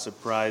all by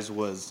surprise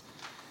was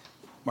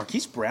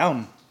Marquise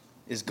Brown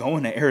is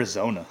going to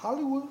Arizona.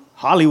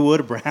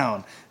 Hollywood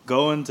Brown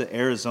going to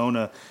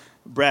Arizona.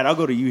 Brad, I'll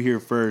go to you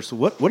here first.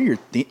 What are your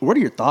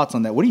thoughts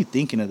on that? What are you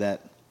thinking of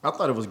that? I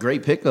thought it was a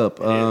great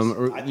pickup.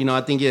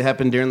 I think it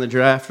happened during the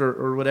draft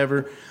or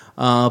whatever.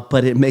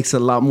 But it makes a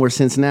lot more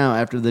sense now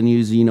after the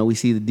news. We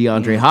see that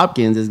DeAndre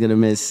Hopkins is going to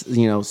miss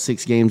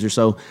 6 games or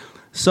so.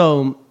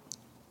 So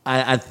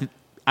I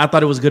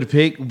thought it was a good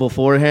pick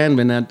beforehand,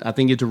 and I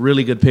think it's a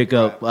really good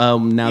pickup now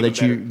Even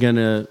that you're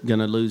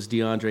gonna lose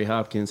DeAndre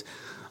Hopkins.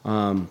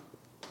 And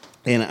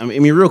I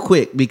mean, real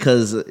quick,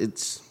 because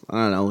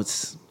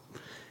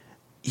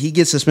he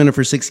gets suspended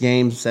for 6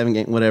 games, 7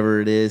 games, whatever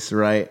it is,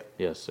 right?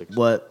 Yeah, 6.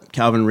 What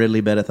Calvin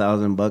Ridley bet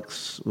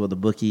 $1,000 with a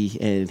bookie,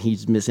 and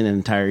he's missing an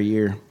entire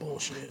year.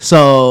 Bullshit.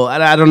 So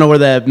I don't know where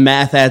that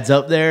math adds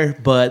up there,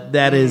 but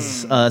that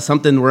is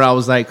something where I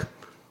was like,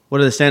 what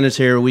are the standards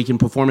here? We can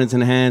performance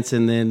enhance,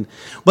 and then,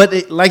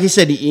 like you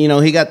said,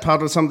 he got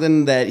taught of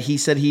something that he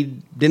said he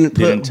didn't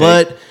put.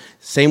 But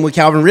same with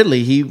Calvin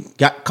Ridley, he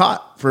got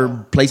caught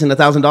for placing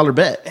 $1,000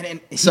 bet, and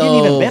he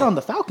didn't even bet on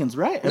the Falcons,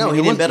 right? He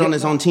didn't bet on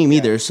his own team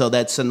either. So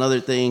that's another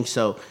thing.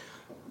 So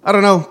I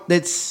don't know.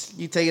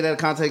 You take it out of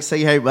context.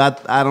 Say, hey,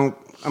 I don't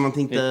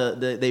think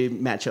they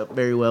match up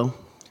very well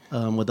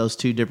with those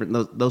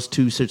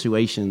two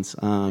situations,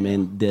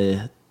 and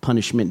the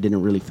punishment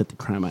didn't really fit the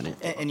crime on it.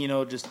 And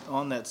just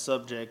on that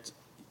subject,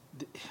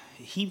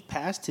 he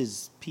passed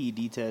his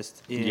PED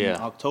test in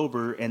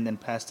October and then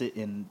passed it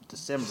in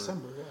December.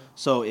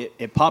 So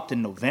it popped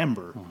in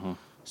November. Mm-hmm.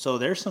 So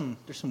there's some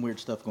weird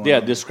stuff going on. Yeah,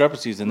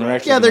 discrepancies, and they're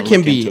actually there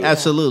can be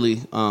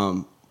absolutely.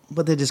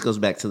 But that just goes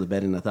back to the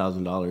betting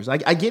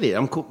 $1,000. I get it.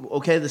 I'm cool.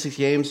 Okay, the 6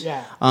 games.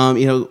 Yeah.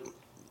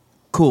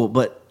 Cool.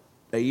 But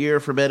a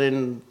year for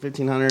betting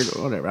 $1,500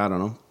 or whatever. I don't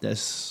know.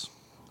 That's.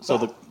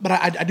 But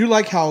I do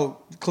like how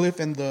Cliff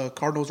and the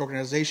Cardinals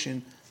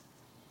organization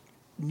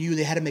knew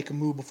they had to make a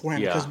move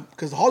beforehand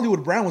because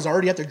Hollywood Brown was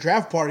already at their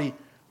draft party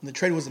when the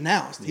trade was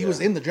announced. He was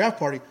in the draft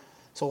party.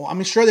 So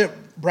I'm sure that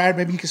Brad,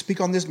 maybe you can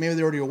speak on this. Maybe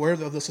they're already aware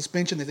of the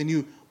suspension that they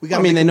knew. We got.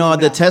 I mean, they know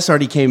the test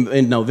already came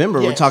in November.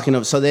 We're Yes. talking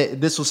of, so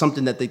this was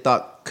something that they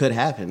thought could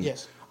happen.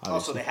 Yes.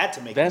 Also, they had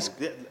to make That's-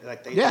 it.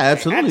 Like they, Yeah, they had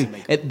absolutely. to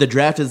make it. The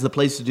draft is the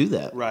place to do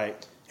that. Right.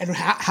 And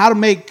how to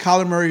make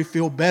Kyler Murray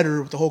feel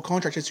better with the whole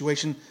contract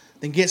situation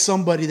than get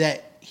somebody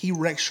that he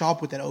wrecked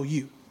shop with at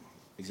OU.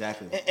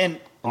 Exactly. And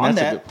on that's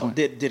a that, good point.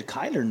 did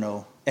Kyler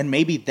know? And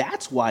maybe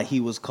that's why he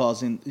was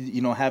causing,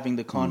 having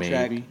the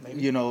contract. Maybe.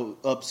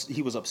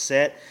 He was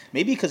upset.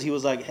 Maybe because he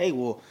was like, "Hey,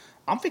 well,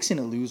 I'm fixing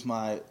to lose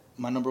my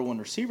number one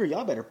receiver.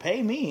 Y'all better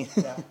pay me."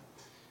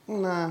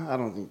 Nah, I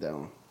don't think that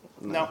one.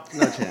 No.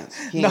 No chance.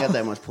 He ain't got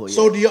that much pull yet.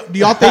 So do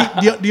y'all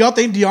think do y'all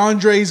think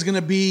DeAndre is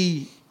gonna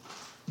be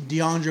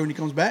DeAndre when he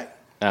comes back?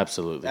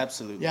 Absolutely.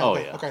 Absolutely. Yeah. Oh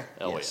okay, yeah. okay.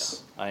 Oh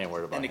Yes. yeah. I ain't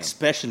worried about And him.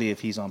 especially if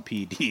he's on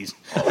PEDs.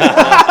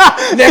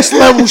 Next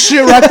level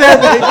shit right there,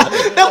 baby.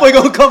 That boy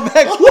gonna come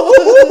back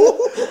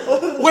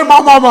Where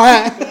my mama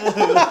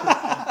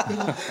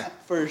at?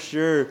 for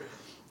sure.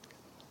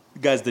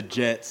 Guys, the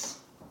Jets.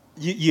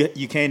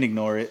 You can't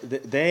ignore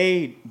it.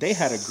 They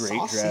had a great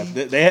Saucy.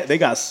 draft. They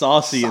got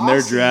saucy in their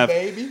Saucy, draft,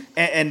 baby.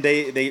 and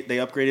they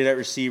upgraded at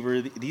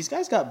receiver. These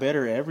guys got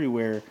better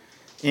everywhere,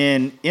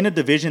 in a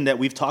division that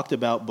we've talked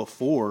about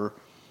before.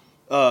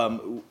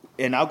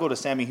 And I'll go to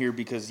Sammy here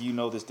because you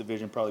know this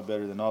division probably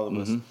better than all of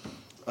us.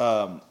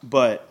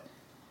 But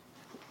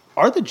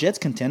are the Jets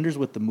contenders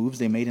with the moves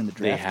they made in the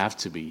They draft? have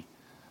to be.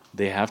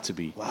 They have to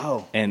be.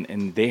 Wow.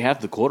 And they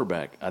have the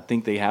quarterback. I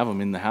think they have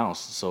him in the house.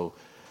 So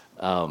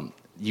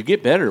you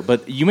get better,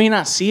 but you may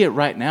not see it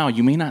right now.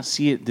 You may not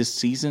see it this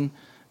season.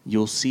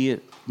 You'll see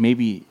it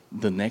maybe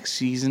the next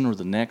season or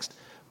the next.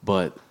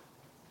 But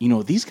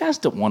these guys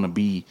don't want to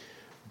be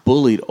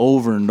bullied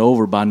over and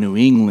over by New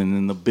England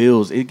and the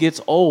Bills. It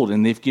gets old,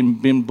 and they've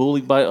been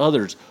bullied by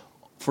others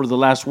for the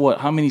last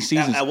how many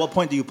seasons? At what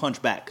point do you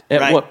punch back?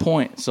 At right? what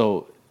point?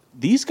 So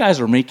these guys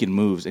are making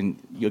moves, and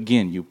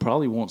again, you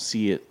probably won't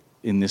see it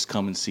in this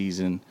coming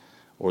season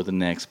or the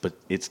next, but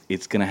it's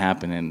going to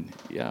happen. And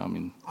yeah, I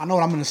mean, I know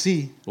what I'm gonna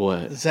see.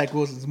 what? Zach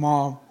Wilson's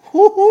mom.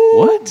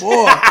 What?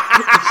 Boy,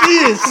 she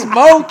is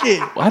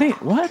smoking. What?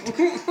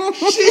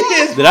 She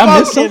is Did I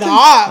miss fucking something?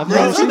 hot,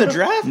 bro. You see the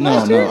draft?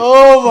 No, no.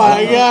 Oh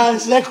my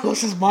gosh, Zach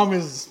Wilson's mom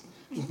is.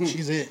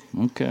 She's it.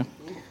 Okay.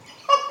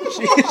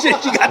 she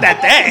got that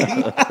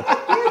thing.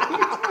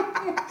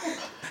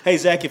 Hey,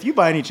 Zach, if you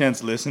by any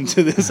chance listen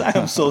to this, I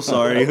am so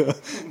sorry.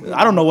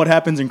 I don't know what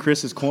happens in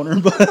Chris's corner,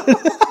 but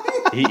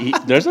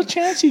There's a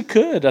chance he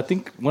could. I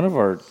think one of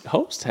our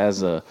hosts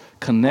has a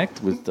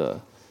connect with a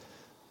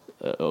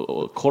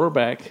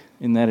quarterback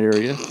in that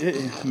area.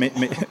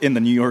 in the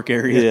New York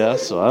area. Yeah,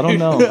 so I don't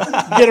know.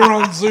 Get her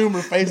on Zoom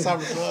or FaceTime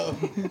or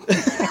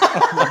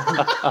something.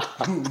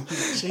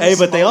 Hey,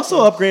 but they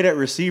also upgrade at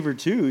receiver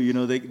too.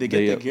 They get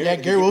They- the Yeah,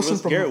 Gary Wilson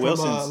from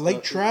Wilson's,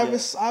 Lake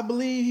Travis, I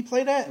believe he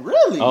played at.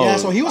 Really? Oh. Yeah,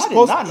 so he was I did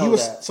supposed. not know He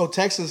was that. so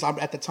Texas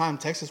at the time.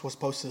 Texas was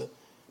supposed to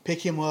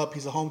pick him up.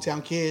 He's a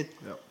hometown kid.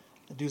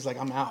 The dude's like,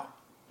 I'm out.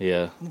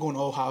 Yeah. I'm going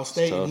to Ohio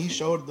State, tough. and he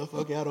showed the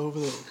fuck out over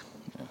there.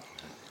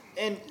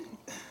 And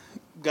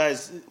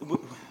guys,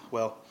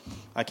 well,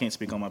 I can't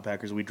speak on my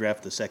Packers. We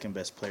draft the second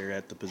best player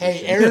at the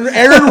position. Hey,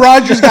 Aaron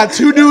Rodgers got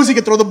two dudes he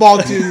can throw the ball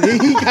to.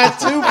 He got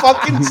two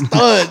fucking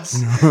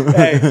studs,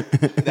 Hey,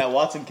 that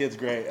Watson kid's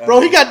great, bro.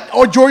 He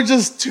got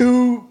Georgia's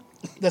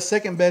the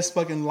second best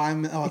fucking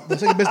lineman, the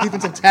second best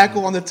defensive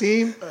tackle on the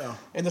team,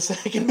 and the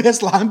second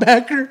best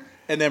linebacker.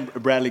 And then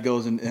Bradley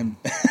goes and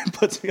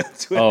puts me on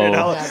Twitter. Oh. And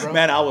Yeah,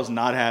 bro. I was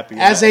not happy.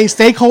 As a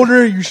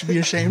stakeholder, you should be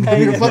ashamed of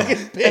your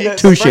fucking pick.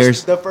 Two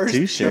shares. The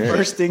Two shares.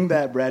 first thing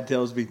that Brad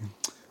tells me,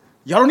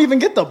 y'all don't even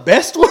get the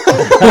best one.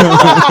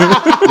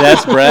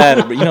 That's Brad.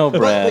 But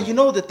Brad. you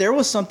know that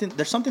there's something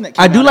that came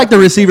I do out like the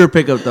after- receiver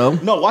pickup, though.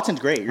 No, Watson's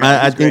great.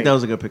 I He's think great. that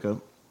was a good pickup.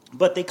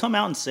 But they come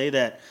out and say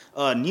that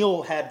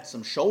Neil had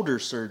some shoulder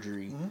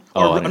surgery.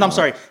 Oh, I didn't I'm know.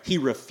 sorry, he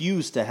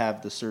refused to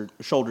have the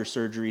shoulder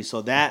surgery.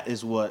 So that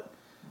is what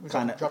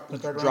kind Dropped the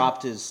third of round?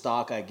 dropped his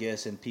stock, I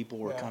guess, and people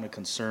were kind of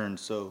concerned.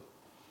 So,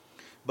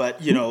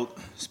 but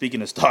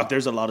speaking of stock,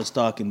 there's a lot of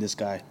stock in this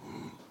guy,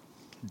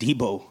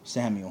 Debo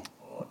Samuel,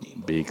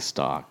 Big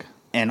stock.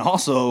 and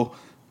also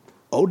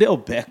Odell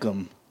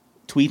Beckham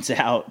tweets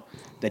out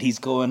that he's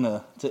going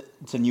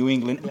to New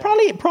England,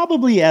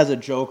 probably as a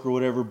joke or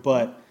whatever.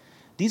 But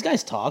these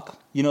guys talk.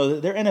 They're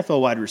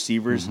NFL wide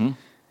receivers.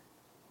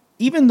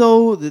 Even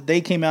though they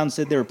came out and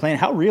said they were playing,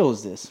 how real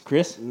is this,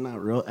 Chris?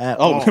 Not real at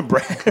all. Oh,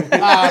 Brad. Brad, go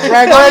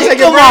ahead and take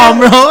Come it, on,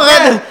 bro.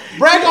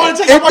 Brad, go ahead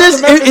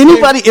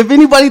and take If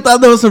anybody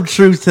thought there was some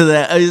truth to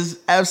that, it's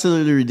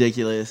absolutely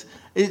ridiculous.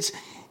 If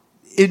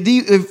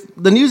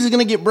the news is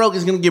gonna get broke,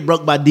 it's gonna get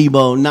broke by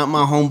Debo, not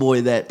my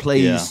homeboy that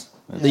plays.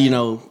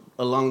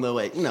 Along the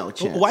way. No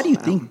chance. Why do you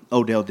think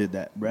Odell did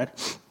that, Brad?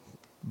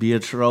 Be a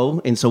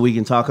troll, and so we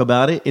can talk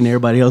about it, and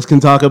everybody else can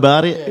talk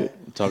about it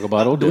Talk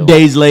about Odell.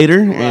 days later.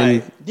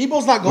 And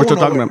Debo's not we're going still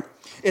talking nowhere.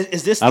 about.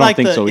 Is this I don't like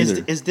think the so is,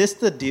 either. is this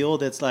the deal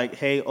that's like,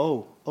 hey,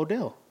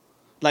 Odell,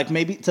 like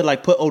maybe to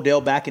like put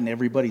Odell back in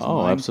everybody's Oh,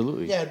 mind?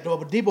 absolutely. Yeah, no,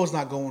 but Debo's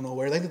not going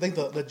nowhere. I think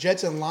the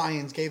Jets and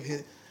Lions gave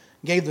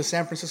gave the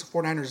San Francisco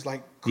 49ers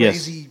like Yes.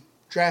 crazy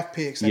draft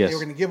picks that Yes. they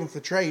were going to give him for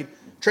trade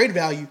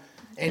value.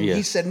 And Yes.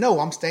 he said, no,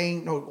 I'm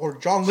staying. No, or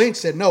John Lynch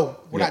said, no,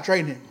 we're Yeah. not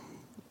trading him.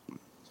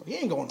 So he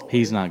ain't going nowhere.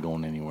 He's not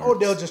going anywhere.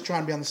 Odell just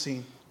trying to be on the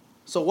scene.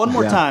 So one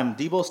more Yeah. time,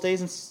 Debo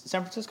stays in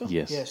San Francisco?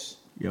 Yes. Yes.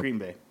 Yep. Green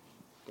Bay.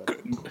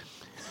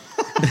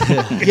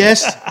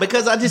 Yes.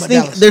 Because I just But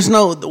think Dallas. there's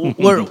no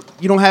where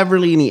you don't have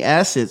really any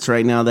assets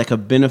right now that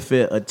could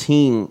benefit a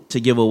team to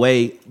give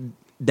away.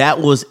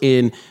 That was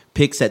in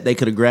picks that they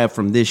could have grabbed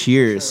from this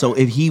year. So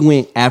if he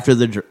went after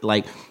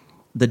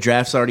the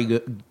draft's already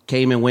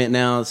came and went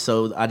now,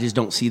 so I just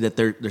don't see that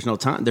there's no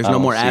time. There's I no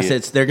don't more see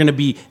assets. They're going to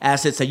be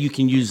assets that you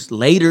can use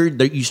later.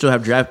 That you still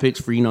have draft picks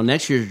for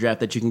next year's draft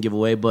that you can give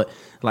away. But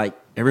like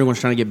everyone's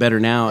trying to get better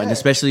now, and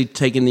especially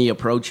taking the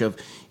approach of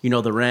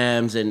the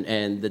Rams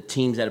and the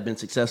teams that have been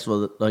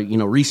successful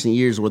recent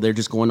years where they're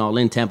just going all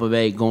in. Tampa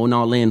Bay going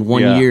all in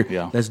one Yeah, year.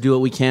 yeah. Let's do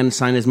what we can.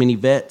 Sign as many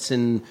vets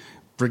and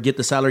forget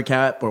the salary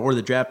cap or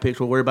the draft picks.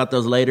 We'll worry about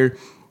those later.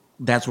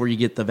 That's where you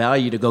get the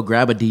value to go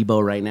grab a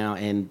Debo right now,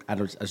 and I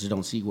just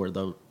don't see where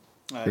they're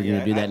going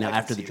to do that now I can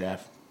after the see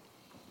draft.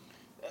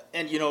 that.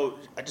 And,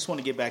 I just want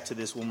to get back to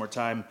this one more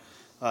time.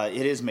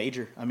 It is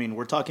major. I mean,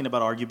 we're talking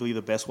about arguably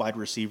the best wide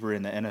receiver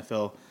in the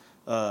NFL.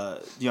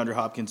 DeAndre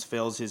Hopkins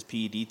fails his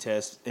PED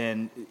test.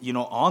 And,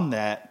 on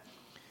that,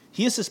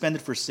 he is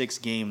suspended for 6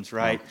 games,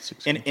 right?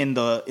 6 And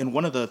in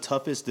one of the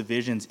toughest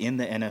divisions in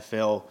the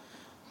NFL.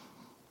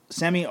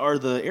 Sammy, are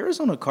the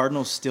Arizona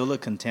Cardinals still a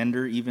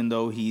contender even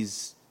though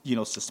he's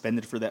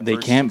suspended for that? They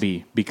first can't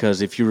be,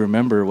 because if you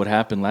remember what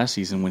happened last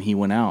season when he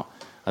went out,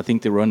 I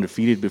think they were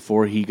undefeated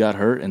before he got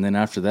hurt, and then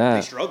after that,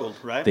 They struggled,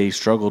 right? They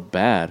struggled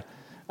bad.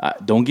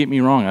 Don't get me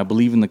wrong, I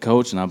believe in the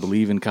coach and I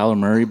believe in Kyler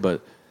Murray,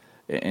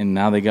 and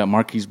now they got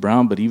Marquise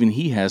Brown, but even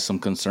he has some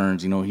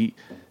concerns.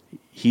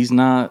 He's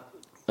not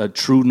a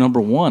true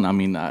number one. I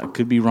mean, I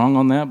could be wrong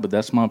on that, but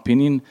that's my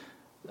opinion.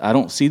 I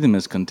don't see them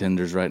as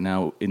contenders right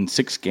now in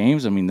 6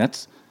 games. I mean,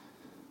 that's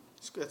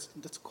That's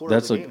a quarter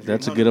of the games,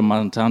 that's a right? good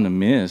amount of time to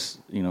miss,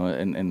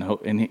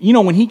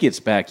 and when he gets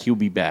back, he'll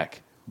be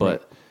back.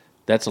 But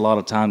that's a lot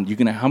of time.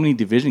 How many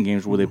division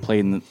games will they play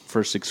in the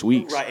first 6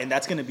 weeks? Right, and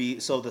that's going to be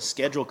so. The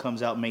schedule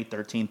comes out May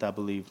 13th, I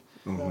believe,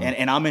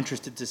 and I'm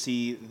interested to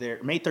see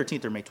their May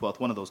 13th or May 12th,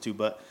 one of those two.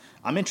 But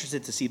I'm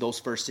interested to see those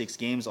first 6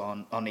 games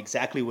on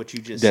exactly what you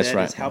just That's said.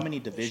 right. Is how many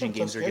division Tough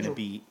games are going to schedule.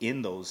 be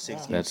in those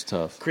 6 games? That's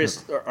tough.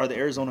 Chris, are the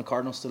Arizona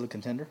Cardinals still a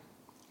contender?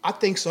 I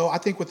think so. I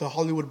think with the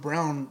Hollywood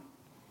Brown,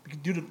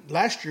 due to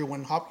last year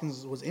when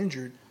Hopkins was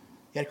injured,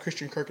 you had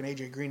Christian Kirk and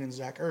A.J. Green and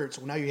Zach Ertz.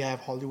 So now you have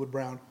Hollywood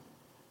Brown,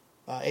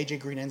 A.J.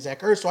 Green, and Zach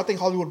Ertz. So I think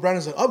Hollywood Brown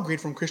is an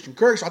upgrade from Christian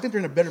Kirk. So I think they're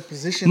in a better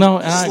position. No,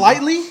 and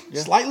slightly,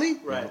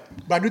 Right.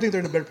 But I do think they're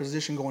in a better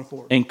position going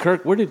forward. And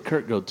Kirk, where did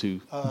Kirk go to?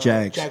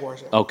 Jags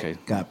Jaguars. Okay,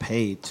 got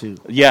paid too.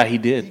 yeah, he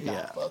did.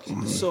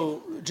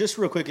 So just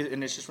real quick,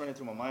 and it's just running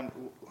through my mind.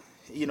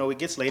 It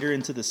gets later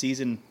into the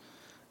season.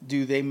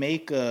 Do they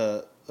make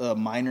a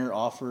minor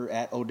offer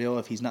at Odell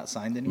if he's not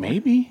signed anymore?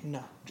 Maybe.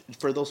 No.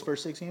 For those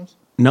first 6 games?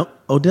 Nope.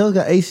 Odell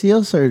got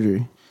ACL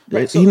surgery.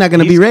 Right, so he's not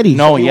going to be ready.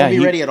 No, He yeah, won't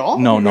be ready at all?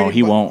 No, He'll be no, ready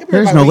he by- won't. he'll be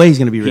ready There's by no week- way he's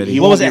going to be ready. He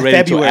What won't was be that, ready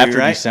until February, after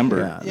right? December.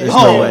 Yeah, Yeah, there's Oh,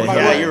 no way.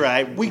 yeah, you're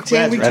right. Week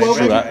 10, week That's 12,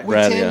 true. maybe. Week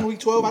Brad, 10, yeah. week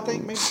 12, I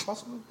think, maybe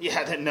possibly.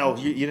 Yeah, no,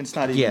 you didn't. It's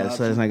not even. Yeah, an so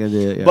option. it's not going to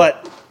do it. Yeah.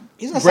 But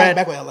He's going to Brad- sign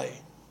back with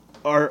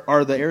L.A.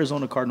 are the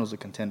Arizona Cardinals a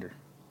contender?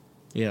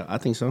 Yeah, I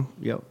think so.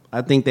 Yep,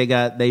 I think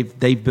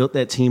they've built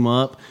that team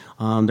up.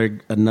 They're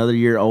another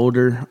year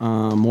older,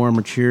 more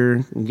mature.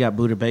 You got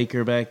Buda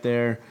Baker back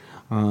there.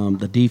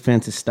 The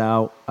defense is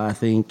stout. I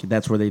think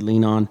that's where they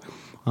lean on.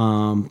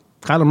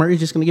 Kyler Murray's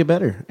just going to get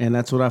better, and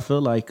that's what I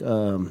feel like.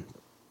 I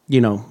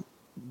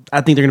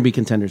think they're going to be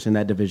contenders in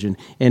that division.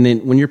 And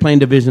then when you're playing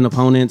division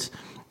opponents,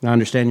 I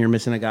understand you're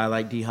missing a guy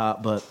like D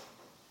Hop, but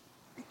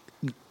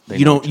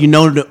you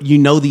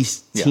know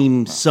these Yeah.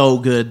 teams so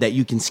good that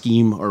you can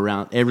scheme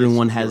around.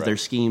 Everyone has their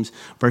schemes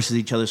versus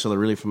each other, so they're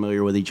really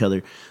familiar with each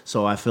other.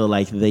 So I feel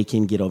like they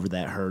can get over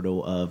that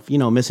hurdle of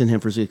missing him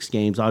for 6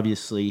 games.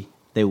 Obviously,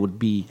 they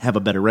would have a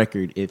better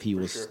record if he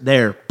was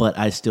there, but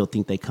I still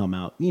think they come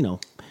out on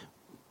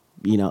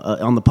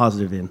the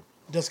positive end.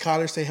 Does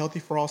Kyler stay healthy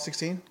for all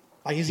 16?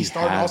 Like, is he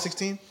starting all has.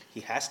 16?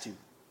 He has to. You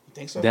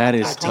think so? That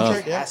is Contract,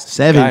 tough. yeah.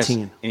 17. Guys,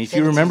 and if 17,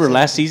 you remember 17.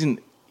 last season,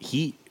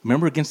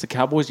 remember against the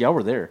Cowboys, y'all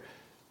were there.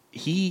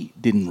 He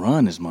didn't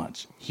run as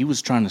much. He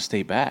was trying to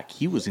stay back.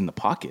 He was in the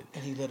pocket.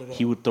 And he lit it up.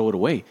 He would throw it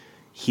away.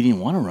 He didn't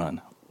want to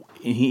run.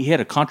 And he had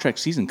a contract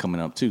season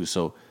coming up too,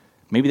 so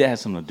maybe that has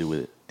something to do with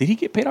it. Did he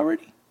get paid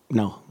already?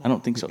 No, I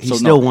don't think so. he So,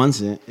 still no, wants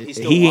it.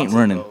 still he wants ain't it,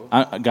 running.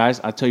 though. Guys,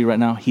 I tell you right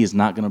now, he is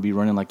not going to be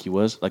running like he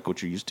was, like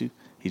what you're used to.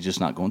 He's just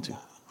not going to.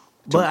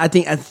 But I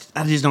think I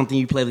just don't think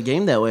you play the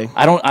game that way.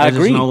 I There's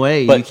agree. just no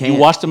way But you can't. you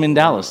watched him in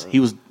Dallas. He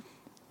was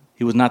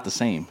not the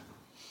same.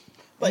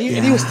 But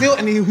he was still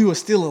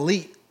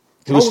elite.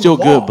 He was Throwing still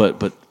the good, ball.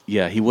 but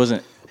yeah, he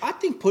wasn't. I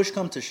think push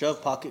come to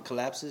shove, pocket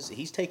collapses.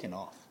 He's taken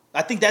off.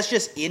 I think that's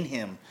just in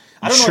him.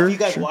 I don't know Sure, if you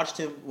guys sure. watched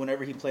him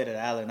whenever he played at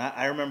Allen.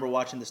 I remember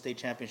watching the state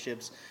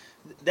championships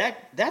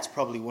That's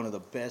probably one of the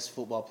best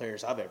football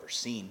players I've ever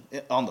seen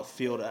on the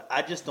field.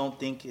 I just don't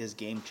think his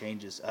game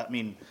changes. I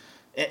mean,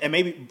 and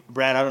maybe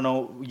Brad, I don't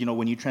know,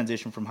 when you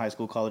transition from high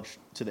school, college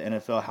to the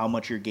NFL, how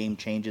much your game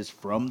changes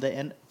from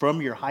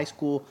your high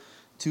school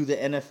to the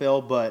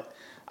NFL, but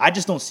I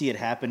just don't see it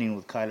happening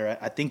with Kyler.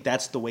 I think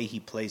that's the way he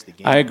plays the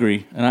game. I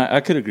agree, and I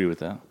could agree with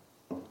that.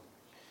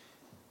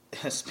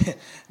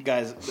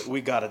 Guys,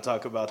 we got to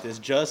talk about this.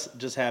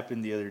 Just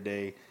happened the other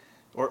day.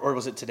 Or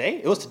was it today?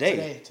 It was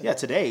today. Today. Yeah,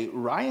 today.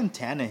 Ryan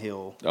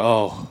Tannehill.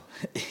 Oh,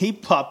 He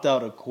popped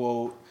out a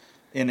quote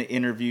in an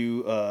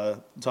interview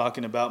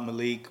talking about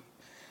Malik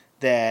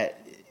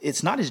that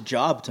it's not his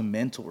job to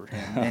mentor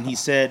him. And he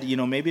said,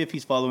 maybe if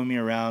he's following me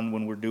around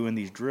when we're doing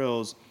these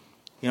drills,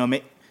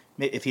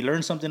 if he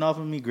learns something off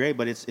of me, great,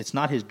 but it's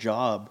not his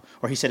job.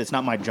 Or he said it's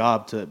not my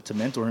job to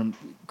mentor him.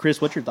 Chris,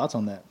 what's your thoughts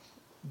on that?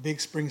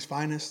 Big Spring's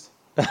finest.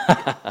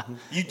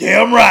 You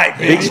damn right,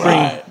 baby. Big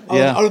Spring.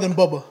 Yeah. Other than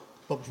Bubba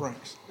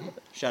Franks.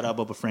 Shout out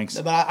Bubba Franks.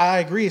 But I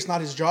agree, it's not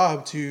his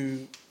job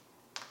to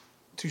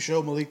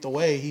show Malik the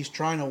way. He's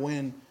trying to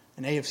win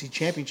an AFC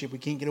championship. We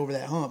can't get over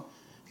that hump.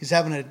 He's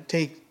having to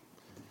take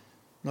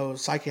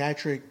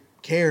psychiatric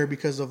care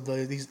because of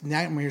these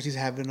nightmares he's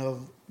having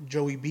of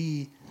Joey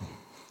B.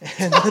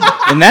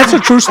 And that's a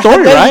true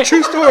story, right? That's a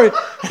true story.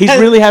 He's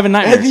really having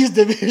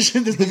nightmares.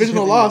 And this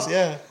divisional loss,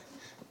 yeah.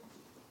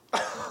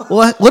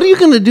 What are you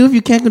going to do if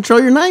you can't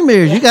control your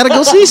nightmares? You got to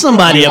go see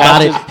somebody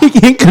about it. He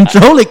can't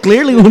control it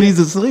clearly when he's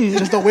asleep.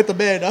 Just don't wet the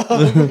bed.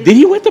 Did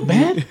he wet the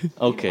bed?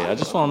 Okay, I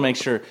just want to make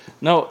sure.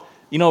 No,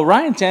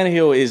 Ryan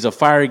Tannehill is a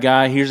fiery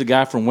guy. Here's a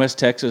guy from West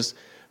Texas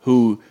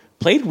who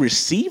played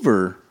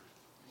receiver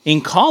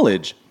in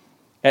college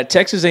at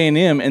Texas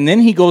A&M, and then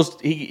he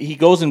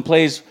goes and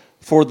plays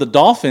for the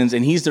Dolphins,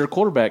 and he's their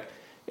quarterback,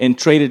 and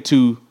traded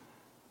to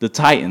the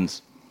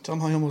Titans. Tell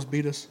him how he almost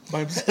beat us by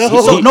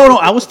himself. No,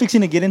 I was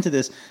fixing to get into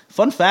this.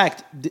 Fun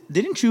fact,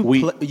 didn't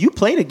you you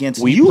played against,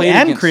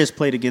 Chris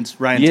played against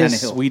Ryan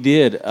Tannehill. Yes, we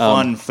did.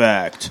 Fun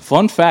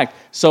fact.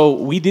 So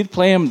we did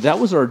play him. That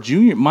was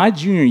my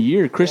junior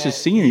year, Chris's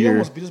senior year. He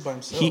almost beat us by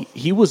himself.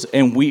 He was,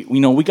 and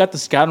we got the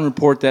scouting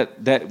report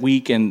that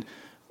week, and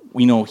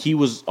he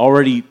was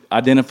already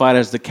identified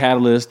as the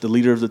catalyst, the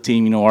leader of the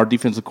team. Our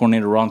defensive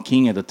coordinator, Ron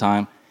King at the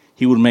time,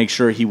 he would make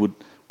sure he would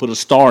put a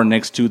star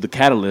next to the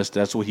catalyst.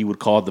 That's what he would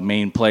call the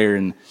main player,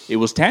 and it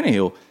was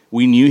Tannehill.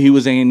 We knew he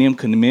was A&M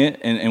commit,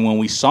 and when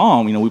we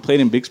saw him, we played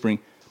in Big Spring.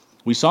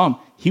 We saw him.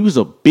 He was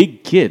a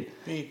big kid.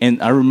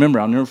 And I remember,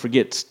 I'll never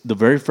forget, the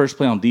very first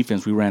play on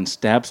defense, we ran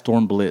stab,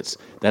 storm, blitz.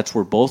 That's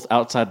where both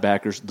outside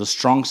backers, the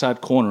strong side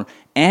corner,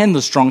 and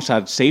the strong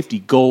side safety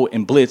go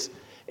and blitz.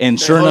 And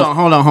sure enough...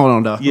 Hold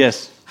on, Doug.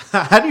 Yes.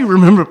 How do you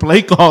remember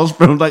play calls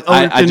from over 10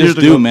 years ago? I just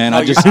do, man.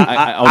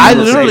 I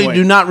literally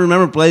do not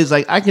remember plays.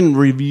 Like, I can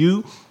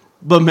review,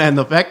 but, man,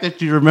 the fact that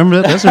you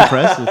remember that's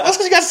impressive. That's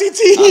because you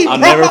got CTE, I'll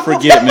never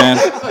forget, man.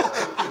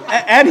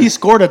 And he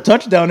scored a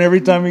touchdown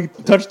every time he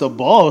touched the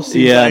ball.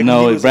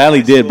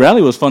 Bradley did.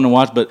 Bradley was fun to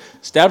watch, but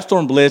stab,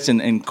 storm, blitz,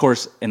 and of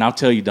course, and I'll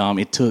tell you, Dom,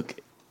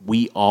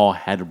 we all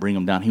had to bring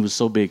him down. He was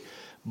so big.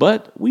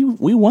 But we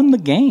won the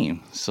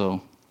game,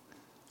 so...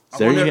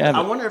 There you have it.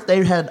 I wonder if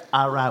they had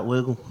right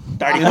wiggle.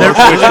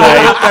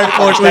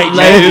 34 straight.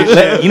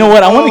 You know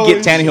what? I want to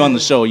get Tannehill on the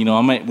show.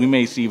 We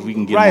may see if we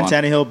can get Ryan him on.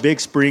 Tannehill,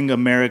 Big Spring,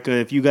 America.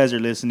 If you guys are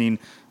listening,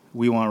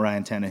 we want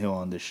Ryan Tannehill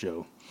on this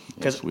show.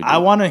 Because I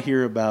want to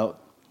hear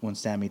about when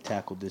Sammy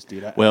tackled this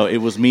dude. Well, it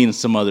was me and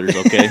some others,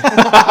 okay?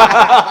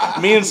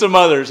 Me and some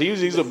others.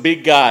 He's a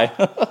big guy.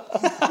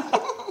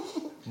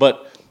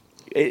 But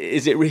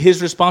is it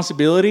his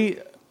responsibility?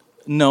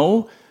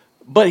 No.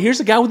 But here's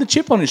a guy with a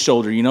chip on his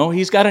shoulder,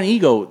 He's got an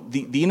ego.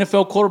 The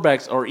NFL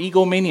quarterbacks are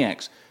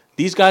egomaniacs.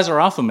 These guys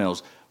are alpha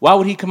males. Why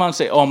would he come out and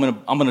say, "Oh,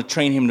 I'm gonna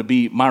train him to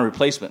be my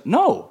replacement"?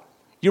 No,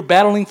 you're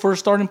battling for a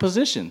starting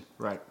position.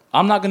 Right.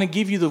 I'm not gonna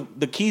give you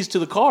the keys to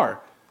the car.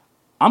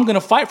 I'm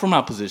gonna fight for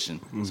my position.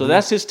 Mm-hmm. So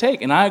that's his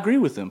take, and I agree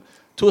with him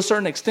to a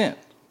certain extent.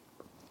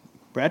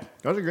 Brad,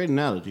 that was a great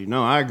analogy.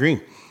 No, I agree.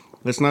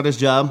 That's not his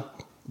job,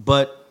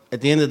 but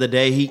at the end of the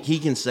day, he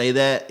can say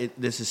that.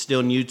 This is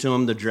still new to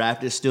him. The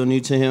draft is still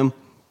new to him.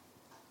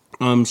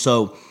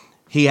 So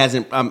he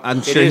hasn't.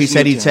 I'm sure he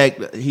said he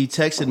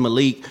texted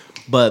Malik,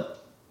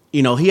 but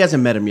he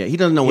hasn't met him yet. He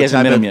doesn't know what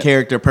type of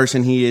character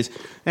person he is.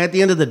 And at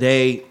the end of the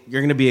day,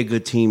 you're going to be a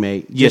good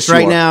teammate. Yes, just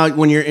right now,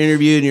 when you're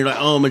interviewed and you're like,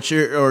 "Oh,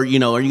 mature," or are you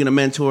going to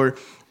mentor?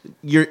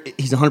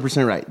 He's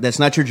 100% right. That's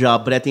not your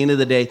job. But at the end of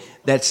the day,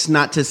 that's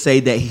not to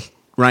say that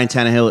Ryan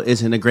Tannehill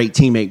isn't a great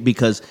teammate,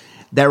 because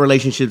that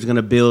relationship is going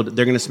to build.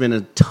 They're going to spend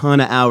a ton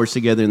of hours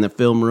together in the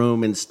film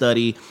room and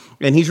study.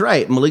 And he's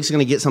right. Malik's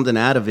going to get something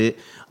out of it.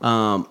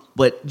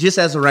 But just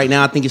as of right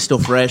now, I think it's still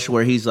fresh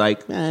where he's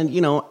like, man,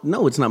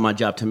 no, it's not my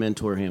job to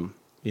mentor him.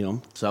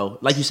 So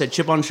like you said,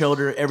 chip on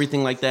shoulder,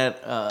 everything like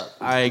that.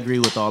 I agree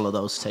with all of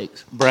those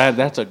takes. Brad,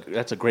 that's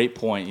a great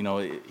point.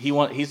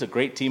 He's a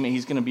great teammate.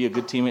 He's going to be a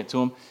good teammate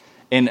to him.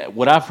 And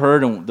what I've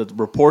heard and the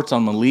reports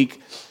on Malik,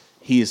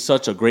 he is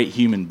such a great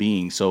human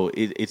being. So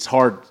it's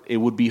hard. It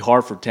would be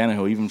hard for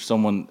Tannehill, even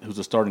someone who's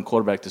a starting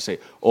quarterback, to say,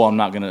 "Oh, I'm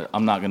not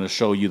gonna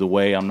show you the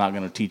way. I'm not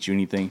gonna teach you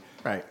anything."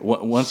 Right.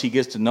 Once he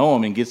gets to know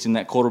him and gets in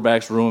that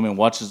quarterback's room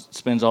and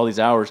spends all these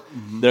hours,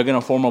 they're gonna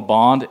form a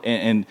bond.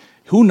 And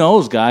who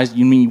knows, guys?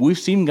 We've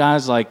seen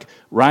guys like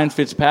Ryan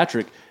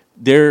Fitzpatrick.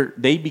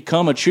 They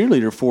become a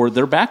cheerleader for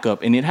their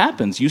backup, and it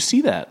happens. You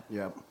see that.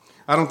 Yeah,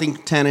 I don't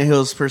think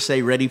Tannehill's per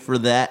se ready for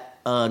that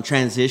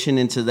transition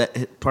into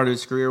that part of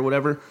his career or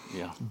whatever.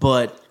 Yeah.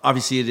 But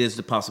obviously it is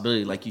the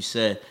possibility, like you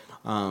said.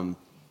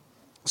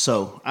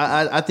 So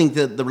I think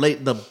that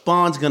the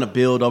bond's going to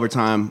build over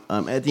time.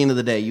 At the end of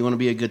the day, you want to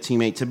be a good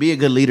teammate. To be a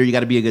good leader, you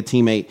got to be a good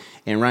teammate.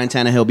 And Ryan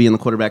Tannehill being the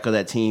quarterback of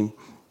that team,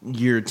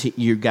 you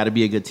got to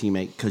be a good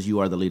teammate because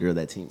you are the leader of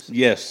that team.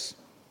 Yes.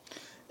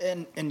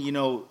 And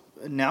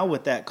now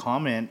with that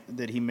comment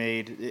that he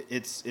made,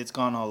 it's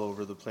gone all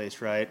over the place,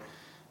 right?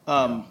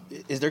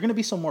 Is there going to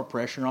be some more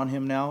pressure on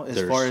him now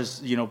as far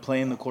as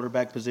playing the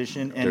quarterback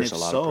position? And if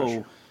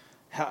so,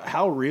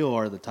 how real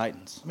are the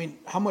Titans? I mean,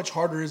 how much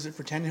harder is it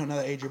for Tannehill now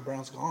that A.J.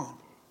 Brown's gone?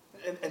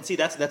 And see,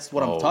 that's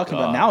what I'm talking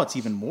about. Now it's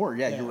even more.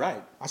 Yeah, you're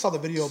right. I saw the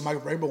video of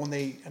Michael Vrabel when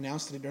they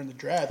announced it during the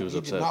draft. He was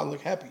upset. Did not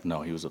look happy.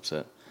 No, he was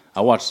upset.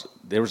 I watched.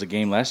 There was a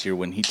game last year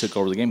when he took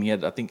over the game. He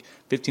had, I think,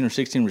 15 or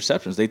 16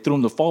 receptions. They threw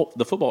him the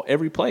football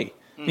every play,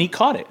 and he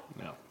caught it.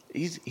 Yeah.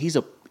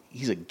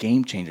 He's a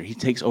game changer. He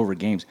takes over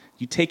games.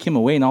 You take him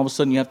away, and all of a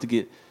sudden you have to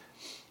get,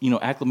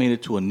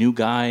 acclimated to a new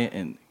guy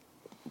and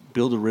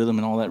build a rhythm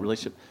and all that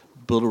relationship.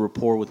 Build a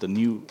rapport with the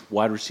new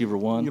wide receiver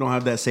one. You don't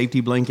have that safety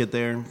blanket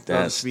there.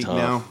 That's tough.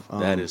 Now.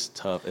 That is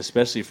tough,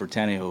 especially for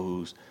Tannehill,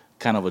 who's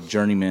kind of a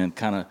journeyman,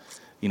 kind of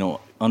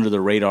under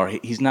the radar.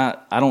 He's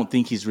not. I don't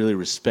think he's really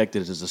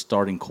respected as a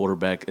starting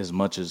quarterback as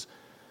much as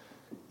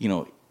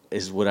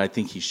as what I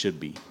think he should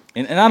be.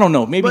 And I don't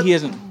know. Maybe he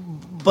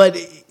hasn't. But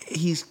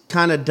he's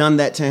kind of done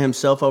that to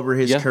himself over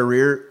his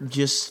career,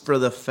 just for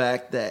the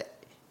fact that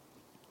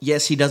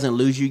yes, he doesn't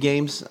lose you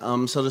games,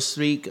 so to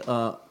speak.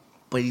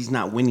 But he's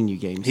not winning you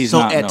games.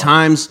 At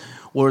times,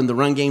 when the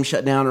run game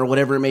shut down or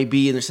whatever it may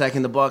be, and they're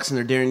sacking the box and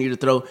they're daring you to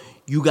throw,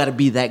 you got to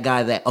be that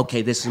guy that,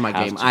 okay, this is my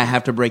game. I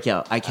have to break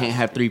out. I can't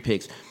have 3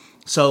 picks.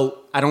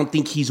 So I don't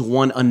think he's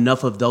won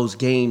enough of those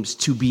games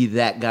to be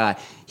that guy.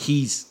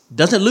 He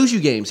doesn't lose you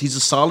games. He's a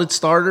solid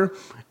starter,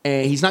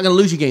 and he's not going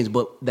to lose you games.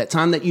 But that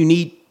time that you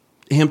need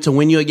him to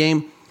win you a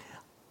game,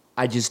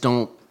 I just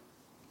don't.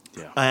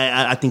 Yeah.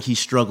 I think he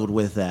struggled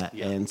with that.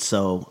 Yeah. And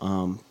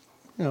so,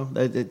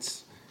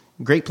 it's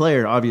great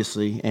player,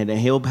 obviously, and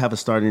he'll have a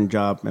starting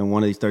job in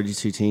one of these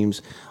 32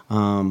 teams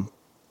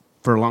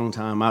for a long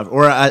time. I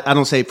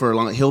don't say for a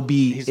long. He'll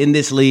be in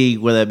this league,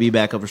 whether it be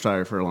backup or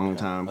starter, for a long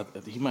time.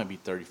 He might be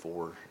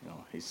 34.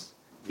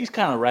 He's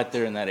kind of right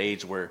there in that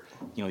age where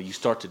you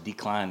start to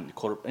decline the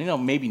quarter.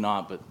 Maybe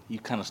not, but you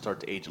kind of start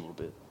to age a little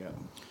bit. Yeah,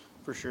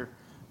 for sure.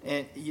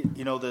 And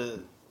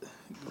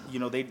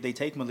they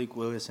take Malik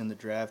Willis in the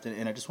draft,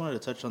 and I just wanted to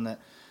touch on that.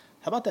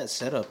 How about that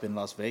setup in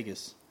Las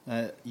Vegas?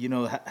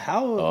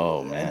 How?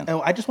 Oh man!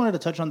 I just wanted to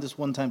touch on this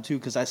one time too,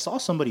 because I saw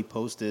somebody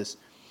post this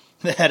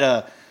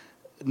that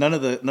none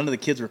of the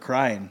kids were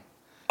crying.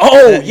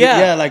 Oh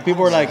yeah, like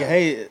people were like,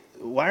 "Hey,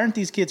 why aren't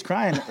these kids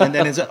crying?" And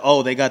then it's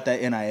they got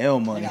that NIL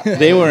money.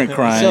 They weren't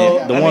crying.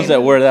 So, the ones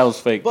that were, that was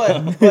fake.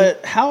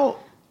 But how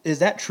is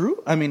that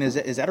true? I mean,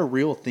 is that a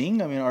real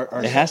thing? I mean,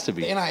 it has to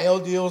be. The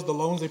NIL deals, the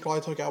loans they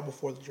probably took out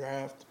before the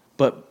draft,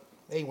 but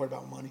they ain't worried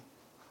about money.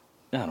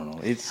 I don't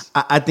know.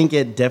 I think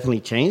it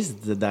definitely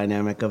changed the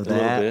dynamic of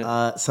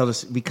that.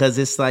 Because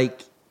it's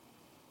like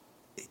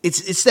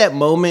it's that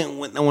moment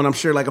when I'm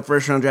sure like a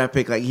first round draft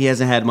pick, like he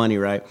hasn't had money,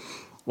 right?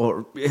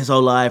 Or his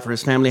whole life, or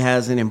his family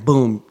hasn't, and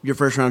boom, your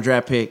first round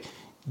draft pick,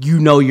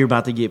 you're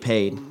about to get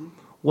paid. Mm-hmm.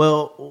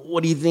 Well,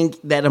 what do you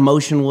think that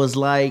emotion was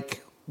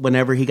like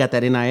whenever he got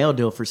that NIL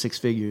deal for 6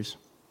 figures?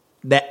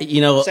 That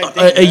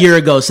a year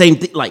ago, same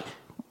thing. Like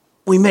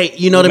we made,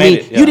 what I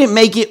mean? Yeah. You didn't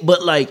make it,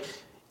 but like.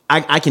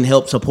 I can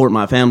help support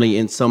my family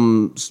in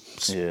some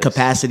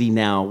capacity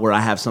now where I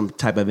have some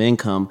type of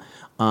income.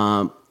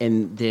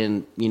 And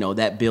then,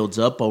 that builds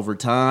up over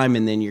time,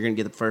 and then you're going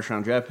to get the first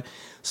round draft.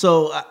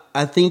 So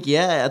I think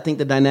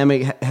the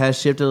dynamic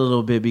has shifted a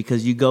little bit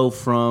because you go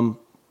from,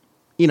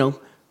 you're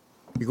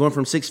going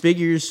from 6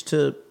 figures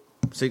to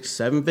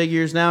 6-7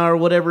 figures now or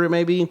whatever it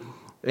may be.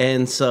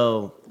 And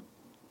so,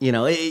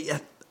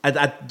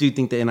 I do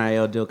think the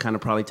NIL deal kind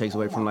of probably takes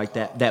away from like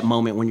that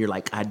moment when you're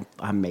like,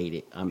 I made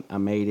it. I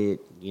made it.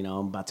 I'm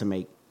about to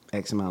make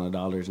X amount of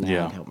dollars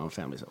now and help my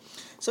family.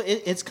 So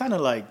it's kind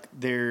of like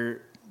the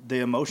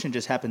emotion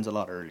just happens a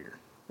lot earlier.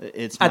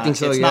 It's not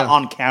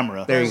on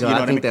camera. There you go.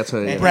 I think that's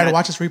what it is. Brad,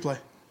 watch this replay.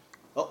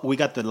 Oh, we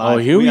got the live. Oh,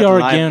 here we are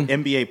again.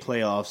 NBA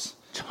playoffs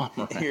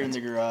here in the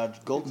garage.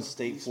 Golden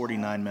State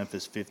 49,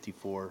 Memphis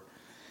 54.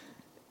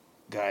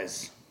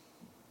 Guys,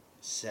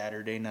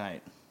 Saturday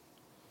night.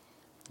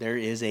 There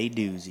is a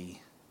doozy.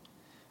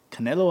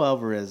 Canelo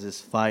Alvarez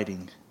is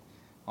fighting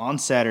on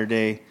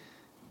Saturday.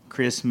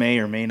 Chris may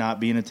or may not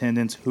be in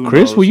attendance. Who knows?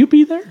 Chris, will you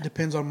be there?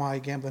 Depends on my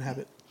gambling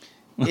habit.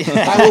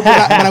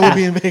 I will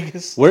be in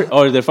Vegas. Where?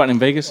 Oh, they're fighting in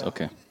Vegas.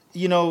 Okay.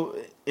 You know,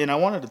 and I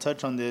wanted to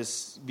touch on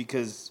this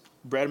because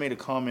Brad made a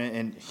comment,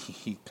 and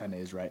he kind of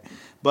is right.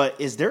 But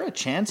is there a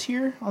chance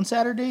here on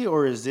Saturday,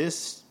 or is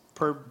this,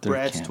 per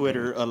Brad's can't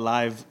Twitter, a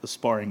live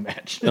sparring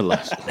match?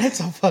 It's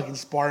a fucking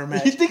sparring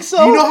match. You think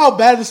so? You know how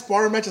bad the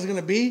sparring match is going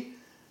to be?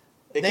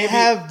 They can't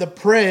have the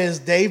Prez,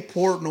 Dave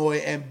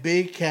Portnoy, and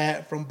Big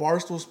Cat from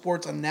Barstool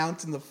Sports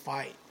announcing the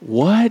fight.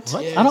 What?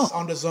 Yes, I don't.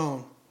 on the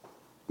zone.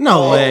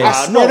 No way. I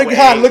swear no to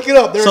God, way. look it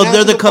up. So they're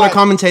announcing the color fight.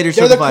 commentators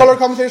They're for the the fight. color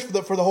commentators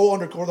for the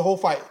whole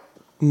fight.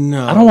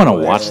 No. I don't want to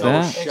watch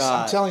that.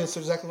 I'm telling you, it's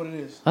exactly what it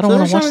is. I So don't they're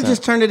want to trying watch to that.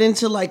 just turn it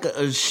into like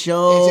a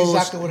show. It's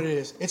exactly what it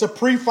is. It's a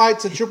pre-fight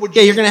to Triple G.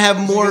 Yeah, you're gonna have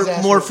more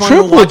fun to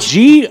Triple watch.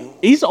 G,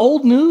 he's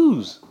old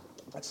news.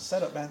 That's a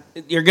setup, man.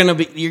 You're gonna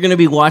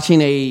be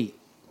watching a,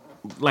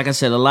 like I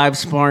said, a live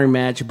sparring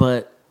match,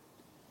 but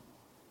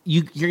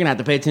you're gonna have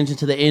to pay attention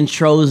to the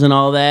intros and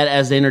all that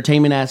as the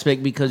entertainment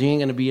aspect because you ain't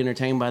gonna be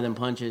entertained by them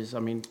punches. I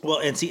mean, Well,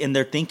 and see, and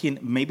they're thinking,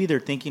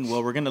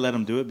 well, we're going to let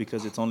them do it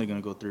because it's only going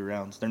to go 3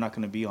 rounds. They're not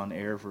going to be on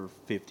air for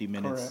 50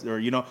 minutes. Correct. Or,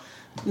 you know,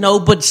 no,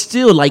 but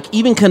still, like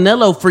even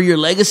Canelo for your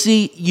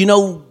legacy, you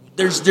know,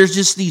 there's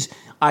just these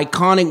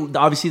iconic.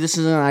 Obviously, this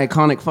is an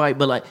iconic fight,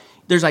 but like.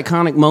 There's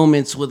iconic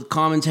moments with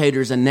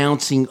commentators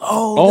announcing, the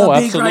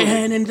big absolutely. right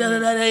hand and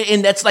da-da-da-da,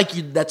 and that's like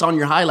that's on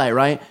your highlight,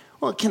 right?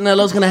 Well,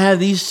 Canelo's gonna have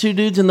these two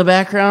dudes in the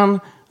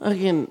background,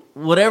 again,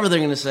 whatever they're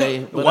gonna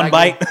say. But one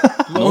bite.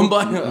 one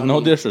bite.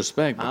 No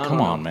disrespect, but I don't come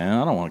know. on, man.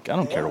 I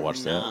don't care to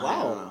watch that.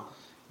 Wow.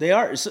 They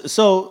are.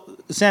 So,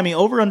 Sammy,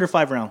 over under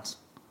 5 rounds.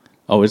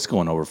 Oh, it's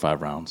going over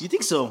 5 rounds. You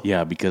think so?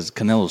 Yeah, because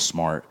Canelo's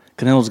smart.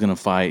 Canelo's gonna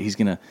fight. He's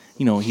gonna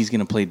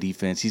play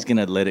defense. He's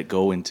gonna let it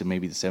go into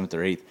maybe the 7th or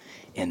 8th,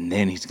 and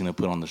then he's gonna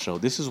put on the show.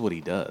 This is what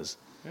he does.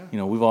 Yeah. You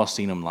know, we've all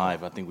seen him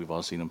live. I think we've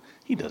all seen him.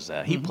 He does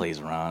that. He plays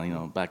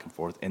around, back and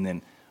forth, and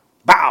then,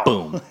 bow,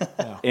 boom,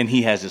 and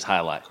he has his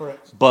highlight.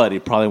 Correct. But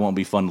it probably won't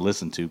be fun to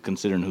listen to,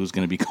 considering who's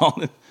gonna be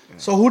calling.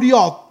 So who do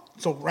y'all?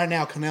 So right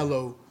now,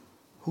 Canelo,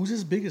 who's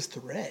his biggest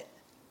threat?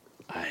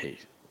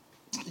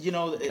 You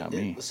know, Got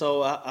me.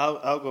 so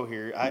I'll go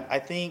here. I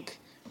think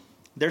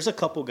there's a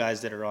couple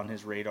guys that are on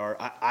his radar.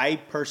 I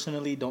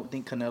personally don't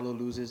think Canelo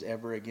loses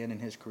ever again in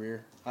his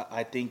career.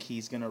 I think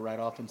he's going to ride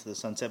off into the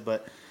sunset.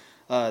 But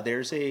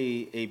there's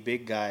a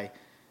big guy,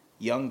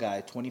 young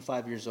guy,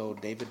 25 years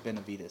old, David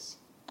Benavidez.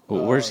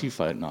 Well, where's he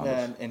fighting out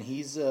of? And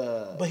he's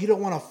But he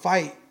don't want to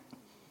fight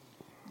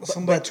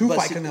somebody to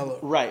fight Canelo.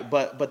 Right,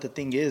 but the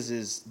thing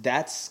is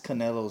that's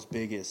Canelo's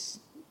biggest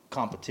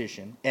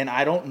competition. And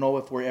I don't know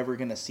if we're ever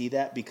going to see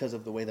that because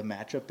of the way the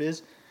matchup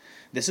is.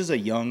 This is a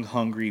young,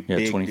 hungry, Yeah,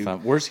 big 25.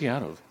 dude. Where's he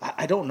out of?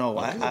 I don't know.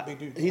 He's a big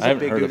dude. He's I a haven't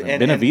big heard dude. of him.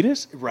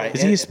 Benavidez? Right.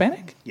 Is he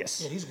Hispanic?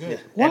 Yes. Yeah, he's good.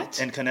 What?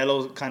 And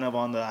Canelo's kind of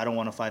on the I don't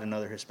want to fight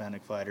another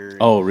Hispanic fighter.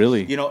 Oh,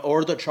 really? You know,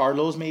 or the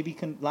Charlos maybe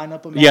can line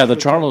up a match. Yeah, the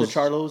with Charlos. The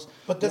Charlos.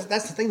 But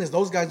that's the thing is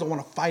those guys don't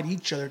want to fight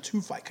each other to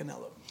fight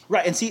Canelo.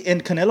 Right, and see,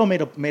 and Canelo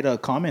made a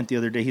comment the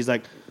other day. He's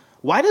like,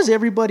 "Why does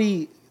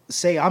everybody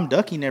say I'm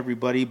ducking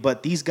everybody,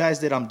 but these guys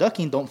that I'm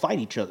ducking don't fight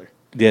each other?"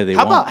 Yeah, they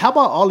How won't. about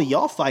all of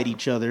y'all fight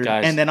each other,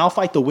 Guys, and then I'll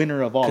fight the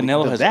winner of all.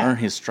 Canelo of has that. earned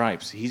his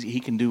stripes. He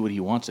can do what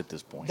he wants at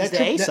this point. That,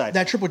 the A-side.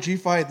 that Triple G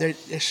fight, it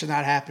should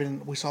not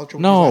happen. We saw the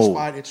Triple No, G's last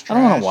fight. It's I trash.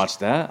 don't wanna watch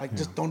that. Like,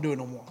 just don't do it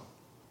no more.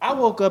 I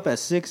woke up at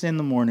 6 in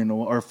the morning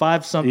or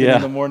 5 something Yeah.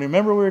 in the morning.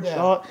 Remember we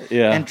were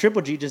Yeah. and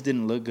Triple G just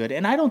didn't look good,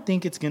 and I don't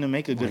think it's gonna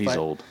make a good he's fight.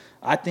 old.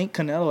 I think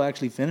Canelo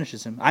actually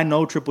finishes him. I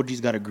know Triple G's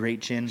got a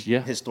great chin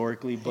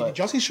historically, Did but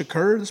y'all see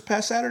Shakur this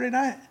past Saturday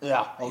night?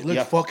 yeah, He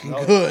looked fucking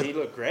good. He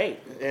looked great,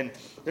 and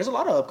there's a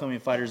lot of upcoming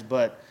fighters.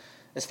 But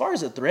as far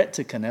as a threat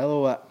to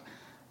Canelo,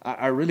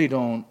 I really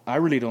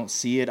don't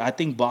see it. I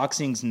think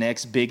boxing's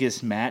next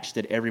biggest match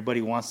that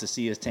everybody wants to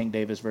see is Tank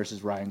Davis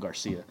versus Ryan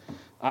Garcia.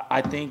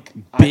 I think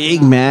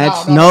Big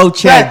match, No. no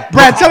Chad.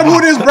 Brad, tell him who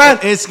it is,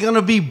 Brad. It's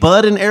gonna be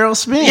Bud and Errol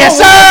Spence. Yes,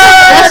 sir.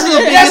 That's the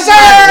biggest. Yes, sir.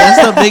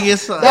 That's the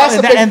biggest. That's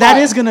a big and that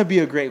fight. is going to be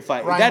a great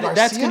fight. Ryan That's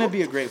Garcia? going to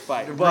be a great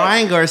fight. But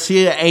Ryan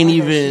Garcia ain't It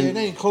even.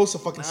 ain't close to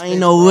fucking Spence. Ain't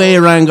no way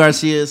Ryan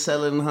Garcia is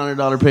selling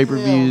 $100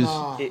 pay-per-views.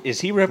 Hell nah.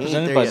 Is he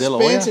represented there by yet. De La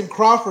Hoya? Spence and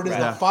Crawford is the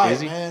Yeah. fight,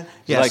 Is he? man.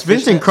 Yeah, Like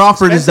Spence Fisher- and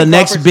Crawford is the and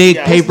next Crawford's- big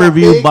yeah, That's the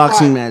pay-per-view big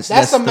boxing fight. match.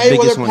 That's the the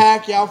biggest one.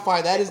 Mayweather-Pacquiao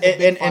fight. That is the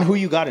big fight. and who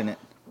you got in it?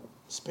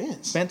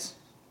 Spence. Spence?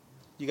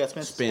 You got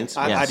Spence? Spence.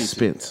 I Yes, do too.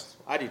 Spence.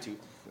 I do too.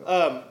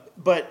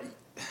 But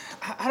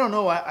I don't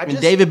know. I And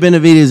just David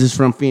Benavidez is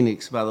from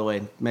Phoenix, by the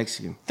way,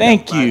 Mexican.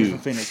 Thank He's you.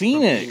 from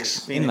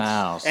Phoenix in the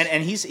house.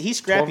 and he's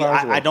scrappy. 12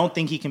 hours away. I don't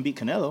think he can beat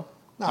Canelo.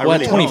 No, I Well, really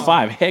at don't.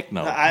 25, heck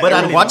no. But I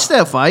I'd really watch don't.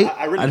 that fight.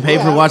 I really I'd pay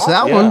would. for watch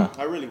that Yeah. one.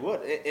 I really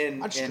would.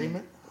 And, I'd stream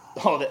it.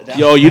 Oh, that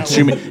Yo, you'd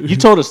stream it. You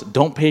told us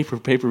don't pay for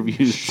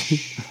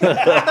pay-per-views. They're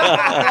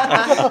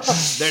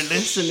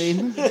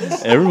listening.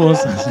 Everyone's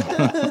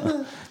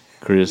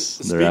Chris,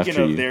 they're Speaking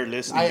after of you. their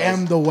listening, I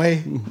am the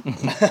way.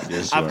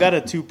 Yes, you I've are. got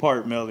a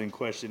 2-part mailing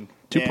question.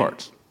 Two And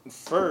parts.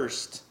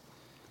 First,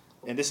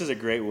 and this is a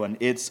great one.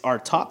 It's our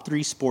top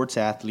 3 sports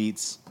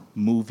athletes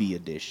movie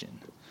edition.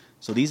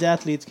 So these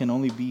athletes can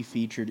only be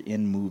featured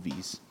in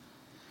movies.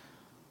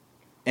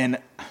 And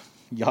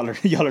Y'all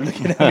are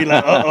looking at me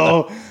like,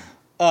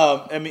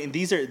 I mean,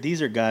 these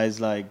are guys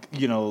like,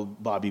 you know,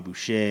 Bobby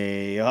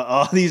Boucher,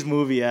 all these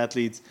movie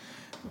athletes.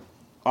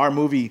 Our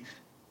movie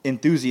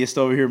enthusiast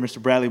over here,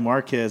 Mr. Bradley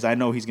Marquez, I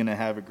know he's going to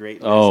have a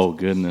great list. Oh,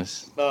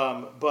 goodness.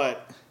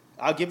 But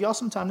I'll give y'all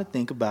some time to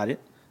think about it.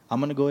 I'm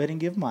going to go ahead and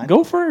give mine.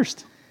 Go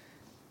first.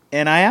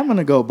 And I am going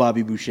to go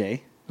Bobby Boucher.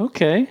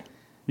 Okay.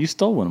 You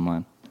stole one of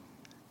mine.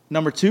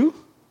 Number 2,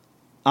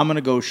 I'm going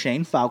to go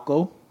Shane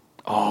Falco.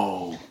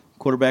 Oh.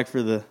 Quarterback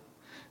for the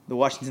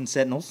Washington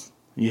Sentinels.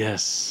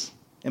 Yes.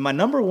 And my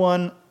number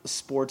 1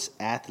 sports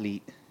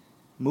athlete,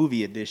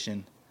 movie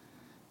edition,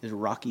 is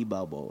Rocky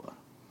Balboa.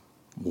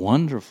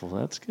 Wonderful.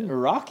 That's good.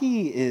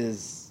 Rocky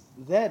is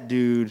that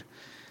dude.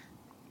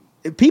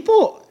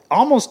 People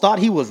almost thought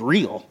he was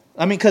real.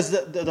 I mean, because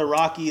the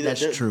Rocky.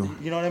 That's true.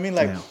 You know what I mean?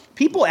 Like, Yeah.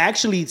 people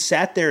actually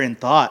sat there and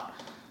thought,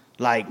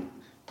 like,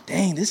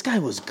 dang, this guy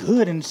was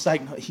good. And it's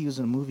like, no, he was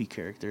a movie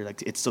character.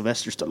 Like, it's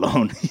Sylvester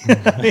Stallone. You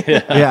know what I mean?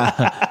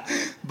 Yeah.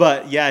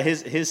 But, yeah,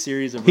 his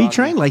series of He Rocky.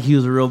 trained like he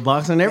was a real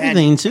boxer and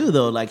everything too,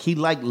 though. Like he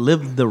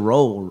lived the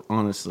role,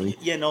 honestly.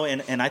 Yeah, no,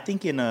 and I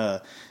think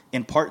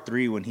in part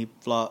 3 when he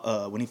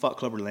fought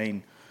Clubber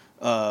Lane,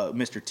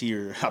 Mr. T,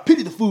 or I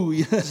pity the fool.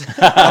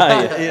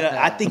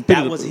 I think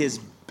that was his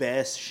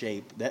best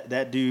shape.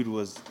 That dude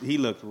he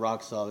looked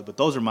rock solid. But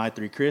those are my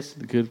 3, Chris.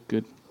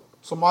 Good.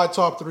 So my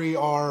top 3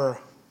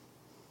 are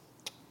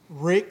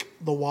Rick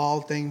the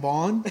Wild Thing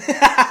Vaughn,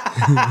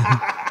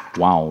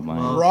 Wow,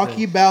 man.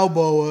 Rocky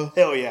Balboa,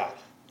 Hell yeah.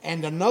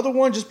 and another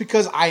one just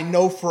because I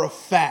know for a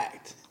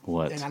fact.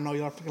 What? And I know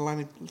y'all fucking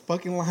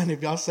lying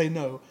if y'all say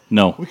no.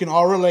 No. We can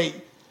all relate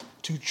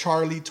to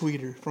Charlie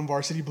Tweeter from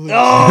Varsity Blues.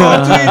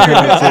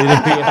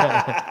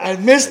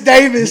 And Miss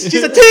Davis,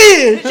 she's a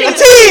 10. She's a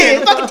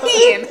 10.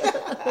 Fucking 10.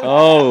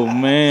 Oh,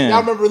 man.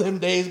 Y'all remember them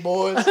days,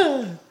 boys?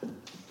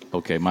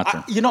 Okay, my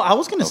turn. I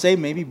was gonna say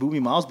maybe Booby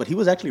Miles, but he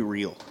was actually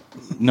real.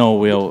 No,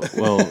 well.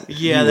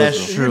 Yeah, he that's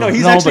was- true. No,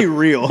 he's actually but,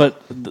 real.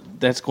 But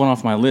that's going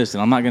off my list,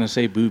 and I'm not going to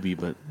say booby,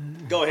 but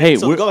Go ahead. hey,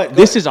 So go ahead.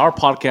 this is our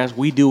podcast.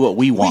 We do what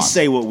we want. we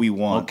say what we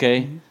want.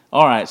 Okay?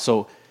 All right,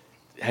 so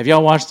have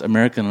y'all watched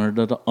American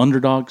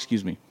Underdog?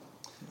 Excuse me.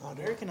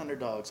 American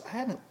Underdogs. I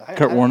haven't.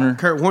 Kurt Warner.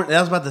 Kurt Warner. I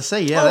was about to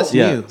say, yeah, that's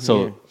Yeah, new.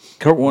 so Yeah.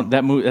 Kurt Warner,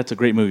 that's a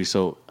great movie.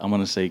 So I'm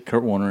going to say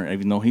Kurt Warner,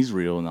 even though he's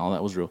real and all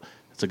that was real.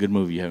 It's a good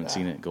movie. You haven't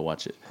seen it, go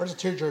watch it. Where's a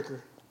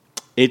tearjerker?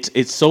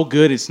 It's so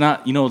good. It's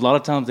not, a lot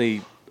of times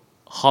they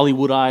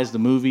Hollywoodize the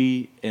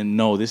movie, and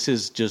no, this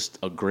is just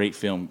a great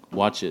film.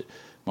 Watch it.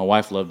 My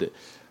wife loved it.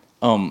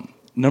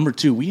 Number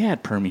 2, we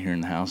had Permy here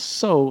in the house,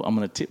 so I'm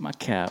going to tip my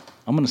cap.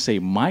 I'm going to say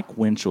Mike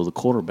Winchell, the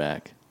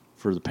quarterback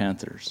for the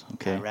Panthers.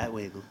 Okay. Rat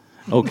wiggle.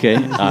 Okay.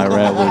 All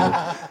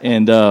right.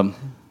 And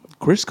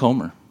Chris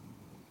Comer,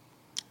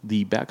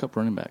 the backup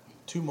running back.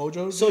 2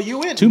 Mojos? So you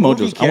went 2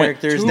 movie Mojos. I went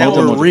characters two that were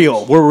Mojos.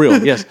 real. We're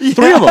real. Yes. 3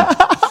 of them.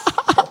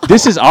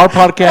 This is our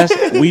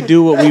podcast. We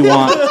do what we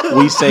want.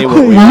 We say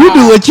what we want. You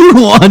do what you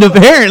want,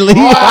 apparently.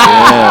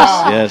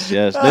 Yes.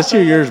 Let's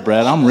hear yours,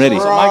 Brad. I'm ready.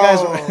 So my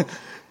guys.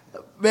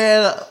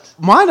 Man,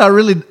 mine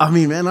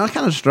I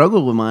kind of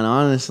struggled with mine,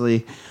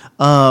 honestly.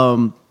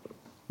 But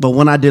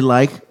one I did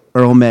like,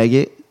 Earl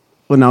Maggot.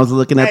 When I was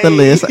looking at the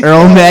list,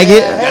 Earl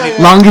Maggot,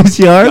 longest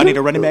yard. I need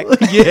a running back.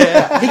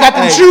 Yeah. He got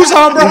the shoes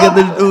on,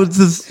 bro.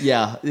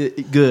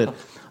 Good.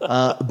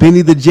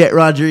 Benny the Jet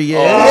Rodriguez.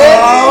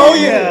 Oh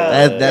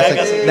yeah.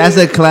 That's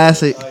a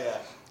classic.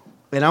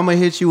 And I'm gonna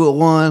hit you with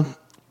one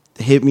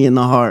that hit me in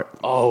the heart.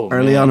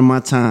 Early on in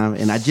my time,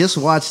 and I just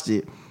watched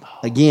it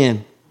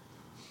again.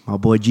 My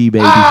boy G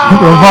baby,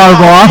 my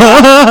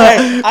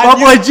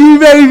boy G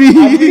baby.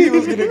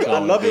 I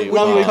love it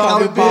when Baby. you call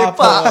me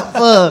Papa.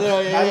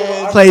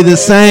 Play the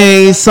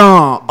same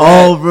song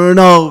over and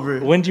over.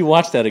 When did you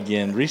watch that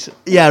again? Recent?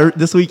 Yeah,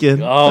 this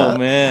weekend. Oh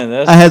man,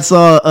 that's I had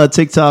saw a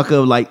TikTok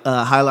of like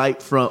a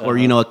highlight from, or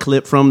a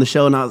clip from the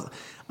show,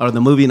 or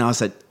the movie, and I was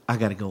like, I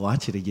gotta go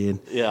watch it again.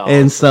 Yeah.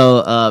 And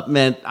so,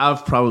 man,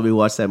 I've probably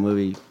watched that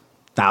movie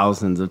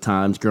thousands of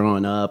times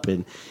growing up,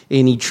 and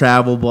any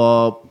travel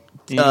ball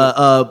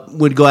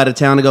would go out of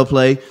town to go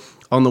play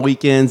on the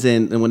weekends,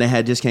 and when they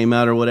had just came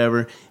out or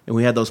whatever, and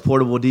we had those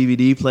portable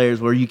DVD players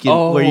where you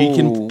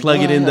can plug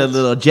it in the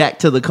little jack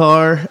to the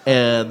car,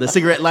 the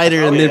cigarette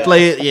lighter, and then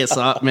play it. Yes,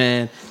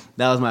 man.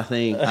 That was my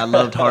thing. I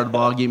loved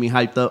hardball. Get me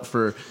hyped up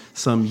for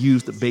some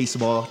youth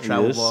baseball,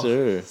 travel yes, ball.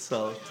 sir.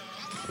 So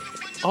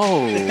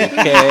Okay.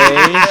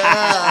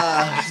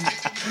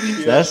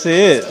 That's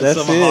it.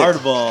 That's Some it.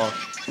 hardball.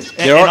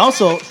 And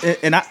also,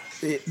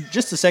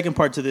 just the second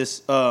part to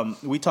this,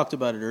 we talked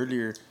about it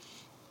earlier.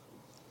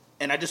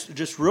 And I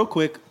just real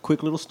quick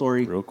little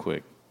story. Real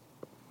quick.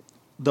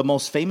 The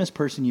most famous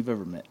person you've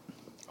ever met.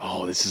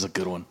 Oh, this is a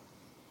good one.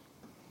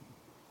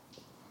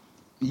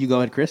 You go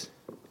ahead, Chris.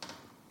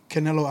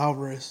 Canelo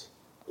Alvarez.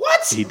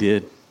 What? He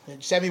did.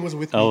 And Sammy was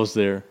with me. I was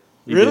there.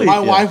 Really? My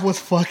wife was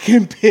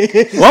fucking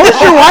pissed. What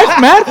was your wife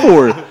mad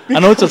for? I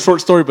know it's a short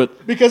story,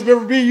 but Because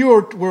remember, me and you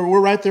were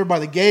right there by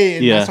the gate,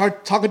 and Yeah. I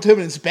started talking to him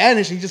in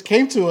Spanish. He just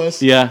came to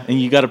us. yeah, and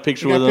you got a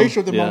picture We got with a him. picture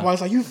with him. Yeah. My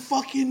wife's like, "You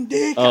fucking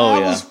dick!" Oh, I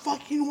yeah. was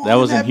fucking wanting That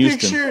was in that Houston.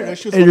 picture. And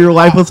she was And fucking your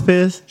wife hot. was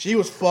pissed, She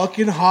was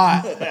fucking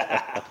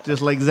hot.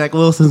 just like Zach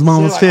Wilson's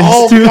mom was Like, pissed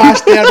oh too.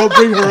 gosh, damn! Don't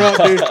bring her up,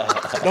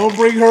 dude. Don't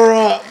bring her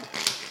up.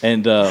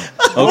 And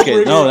okay,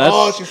 bring no, her- that's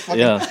oh, she's fucking-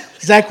 yeah.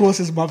 Zach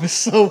Wilson's mom is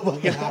so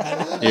fucking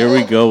hot. Here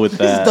we go with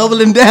that.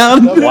 Doubling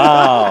down.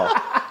 Wow,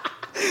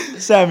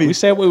 Sammy. we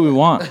say what we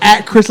want.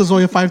 At Chris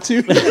Lazoya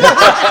 5'2".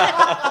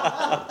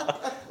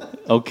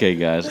 Okay,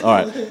 guys. All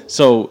right.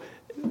 So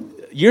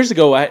years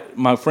ago,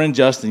 my friend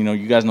Justin,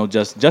 you guys know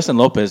Justin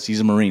Lopez. He's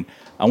a Marine.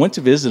 I went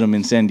to visit him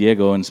in San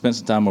Diego and spent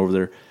some time over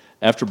there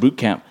after boot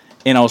camp.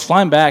 And I was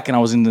flying back, and I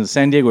was in the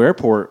San Diego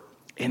airport,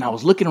 and I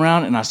was looking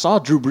around, and I saw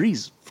Drew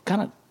Brees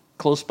kind of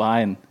close by.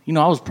 And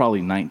I was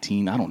probably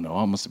 19. I don't know.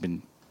 I must have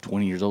been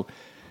 20 years old.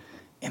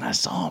 And I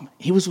saw him.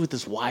 He was with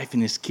his wife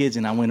and his kids,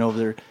 and I went over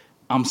there.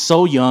 I'm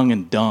so young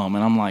and dumb,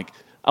 and I'm like,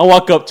 I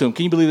walk up to him.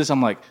 Can you believe this?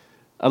 I'm like,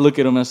 I look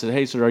at him and I said,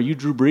 "Hey, sir, are you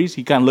Drew Brees?"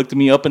 He kind of looked at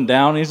me up and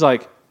down. And he's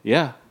like,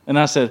 "Yeah." And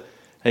I said,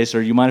 "Hey, sir,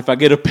 you mind if I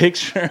get a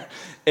picture?"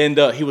 And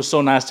he was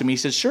so nice to me. He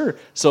said, "Sure."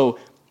 So,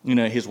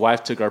 his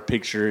wife took our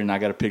picture, and I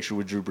got a picture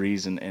with Drew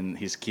Brees, and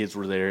his kids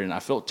were there. And I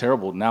felt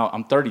terrible. Now,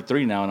 I'm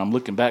 33 now, and I'm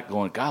looking back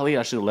going, golly,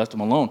 I should have left him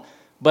alone.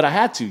 But I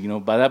had to.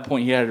 By that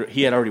point,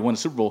 he had already won the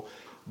Super Bowl.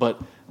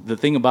 But the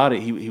thing about it,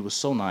 he was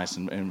so nice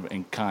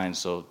and kind.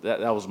 So that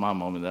was my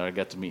moment that I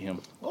got to meet him.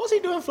 What was he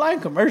doing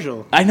flying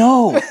commercial? I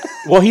know.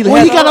 Well, he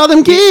got all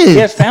them kids. He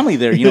has family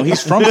there.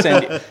 He's from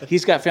San Diego.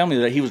 He's got family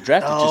there. He was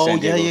drafted to San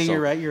Diego. yeah, so-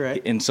 you're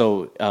right. And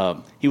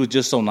so he was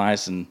just so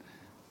nice, and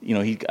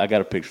I got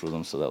a picture with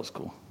him, so that was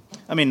cool.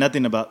 I mean,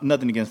 nothing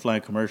against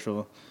flying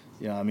commercial.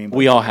 But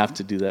We all have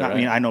to do that, right? I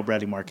mean, I know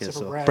Bradley Marquez,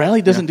 Except for so Brad.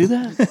 Bradley doesn't do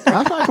that. That's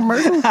not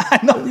commercial.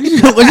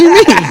 What do you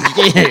mean?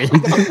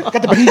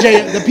 Got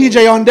the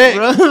PJ on deck.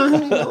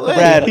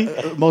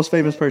 Brad, most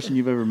famous person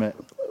you've ever met.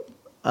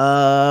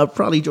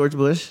 Probably George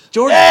Bush.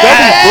 George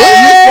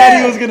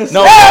Said he was gonna say.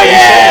 No,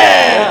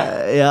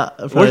 Yeah.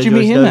 where'd you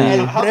meet him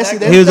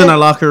at? He was in our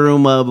locker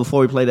room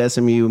before we played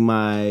SMU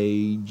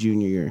my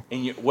junior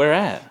year. Where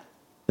at?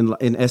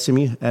 In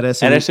SMU at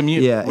SMU. At SMU?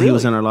 Yeah, he Really?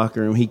 was in our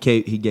locker room. He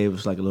gave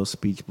us like a little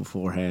speech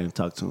beforehand,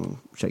 talked to him,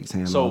 shake his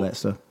hand, So, all that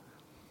stuff.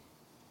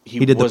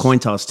 He did the coin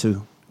toss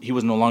too. He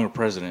was no longer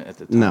president at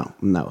the time.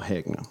 No,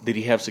 heck no. Did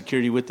he have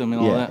security with him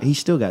and all Yeah, that? he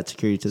still got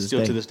security to this Still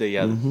day. to this day,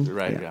 yeah.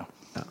 Right, yeah.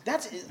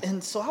 That's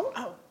and so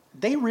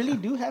they really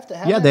do have to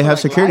have. Yeah, that they for, have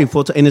like, security life?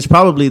 full time, and it's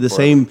probably the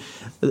same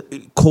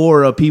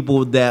core of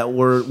people that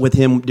were with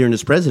him during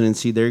his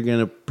presidency. They're going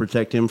to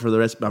protect him for the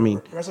rest. I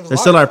mean, rest of his they're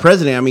still life. our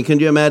president. I mean, can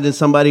you imagine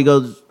somebody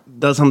does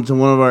something to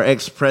one of our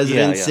ex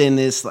presidents Yeah. and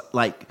it's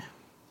like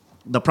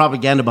the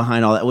propaganda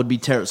behind all that would be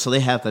terrible. So they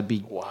have to be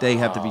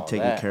taken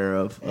that- care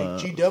of. Hey,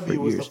 for GW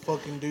was years. the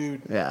fucking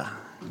dude. Yeah.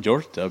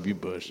 George W.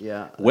 Bush.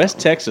 Yeah. West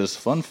Texas,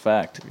 fun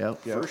fact.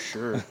 Yep. For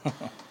sure.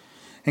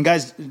 And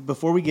guys,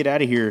 before we get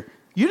out of here,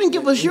 You didn't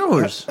give us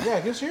yours. Yeah,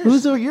 guess yours.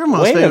 Who's your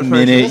most Wait a favorite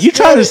minute. person? You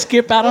trying to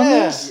skip out on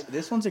this?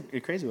 this one's a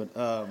crazy one.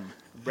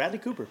 Bradley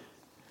Cooper.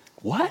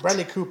 What?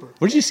 Bradley Cooper.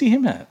 Where'd you see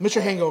him at?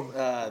 Mr.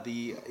 Hangover.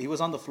 He was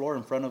on the floor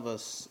in front of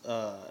us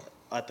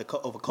at the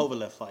of a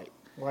Kovalev fight.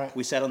 Right.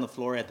 We sat on the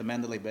floor at the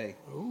Mandalay Bay.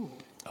 Oh,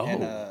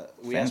 And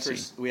we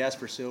fancy. asked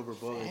for silver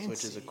bullets,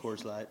 which is a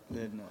Coors Light,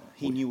 and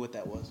he knew what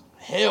that was.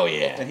 Hell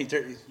yeah. And he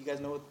turned. You guys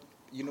know what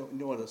you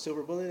know what a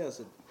silver bullet is? I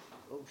said,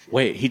 "Oh shit."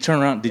 Wait, he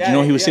turned around. Did you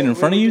know he was sitting in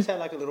front of we you? just had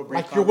like a little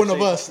break Like you're one of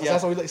us. conversation.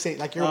 That's what we like to say.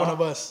 Like you're one of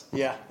us.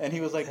 Yeah, and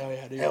he was like, Hell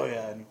yeah, dude. hell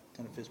yeah, and he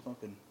kind of fist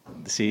bumping.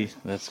 See,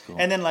 that's cool.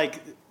 And then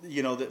like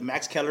the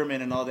Max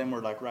Kellerman and all them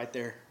were like right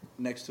there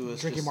next to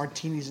us, Drinking just-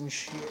 martinis and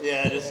shit.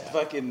 Yeah, just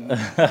fucking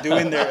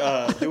doing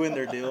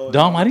their deal.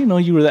 Dom, I didn't know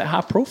you were that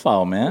high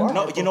profile, man.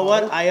 No, you know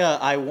what?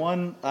 I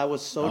won. I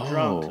was so Oh.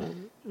 drunk.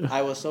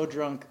 I was so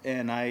drunk,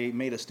 and I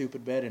made a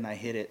stupid bet, and I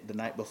hit it the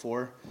night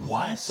before.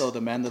 What? So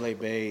the Mandalay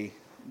Bay,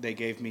 they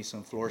gave me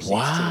some floor seats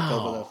Wow. to the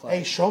Kovalev fight.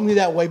 Hey, show me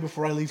that way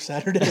before I leave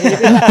Saturday.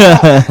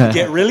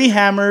 Get really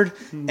hammered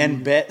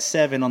and bet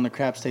 7 on the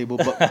craps table,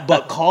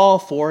 but call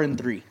 4 and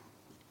 3.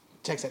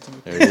 Text that to me.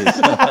 There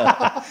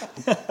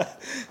it is.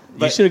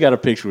 You should have got a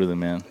picture with him,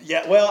 man.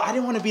 Yeah, well, I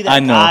didn't want to be that I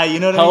know. guy. You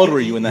know what I How mean? old were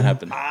you when that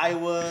happened? I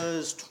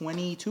was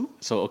 22.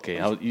 So, okay,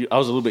 I was a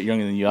little bit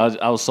younger than you.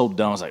 I was so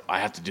dumb. I was like, I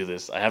have to do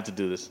this.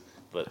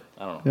 But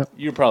I don't know. Yep.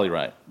 You're probably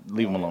right.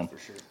 Leave him alone. For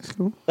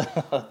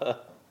sure.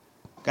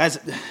 Guys,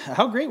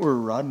 how great were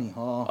Rodney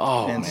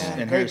Hall and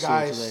Man, Harris great Stewart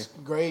guys. today?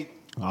 Great.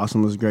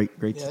 Awesome. It was great.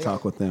 Great Yeah, to they talk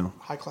got with them.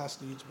 High class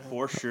dudes, man.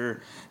 For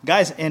sure.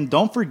 Guys, and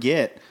don't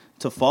forget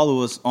to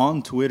follow us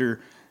on Twitter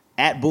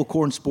at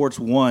Bullcorn Sports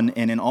 1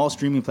 and in all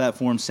streaming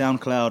platforms,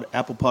 SoundCloud,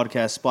 Apple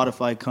Podcasts,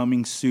 Spotify,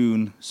 coming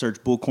soon.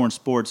 Search Bullcorn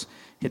Sports.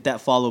 Hit that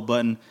follow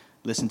button.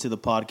 Listen to the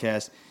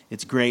podcast.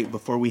 It's great.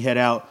 Before we head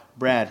out,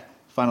 Brad,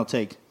 final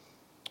take.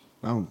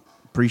 I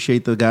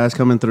appreciate the guys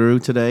coming through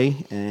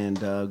today, and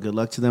good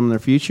luck to them in their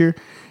future.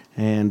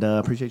 And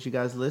appreciate you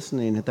guys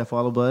listening. Hit that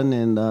follow button,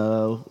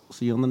 and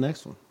see you on the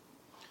next one.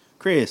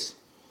 Chris.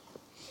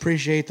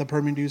 Appreciate the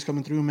Permian dudes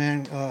coming through,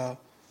 man.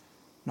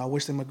 I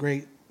wish them a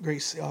great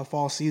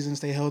fall season.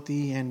 Stay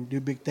healthy and do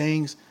big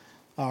things.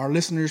 Our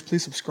listeners,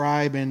 please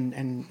subscribe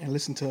and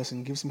listen to us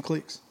and give some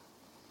clicks.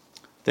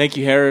 Thank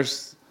you,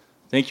 Harris.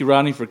 Thank you,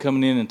 Rodney, for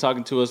coming in and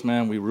talking to us,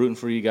 man. We're rooting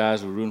for you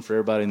guys. We're rooting for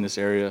everybody in this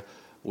area.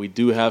 We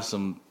do have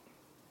some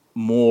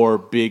more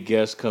big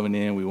guests coming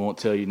in. We won't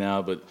tell you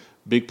now, but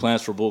big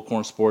plans for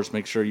Bullcorn Sports.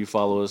 Make sure you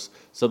follow us.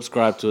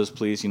 Subscribe to us,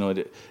 please.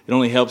 It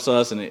only helps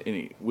us, and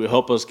it will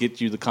help us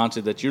get you the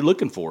content that you're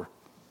looking for.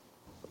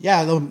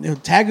 Yeah,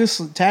 tag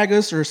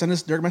us or send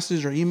us direct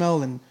message or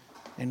email, and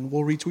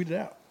we'll retweet it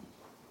out.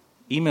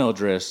 Email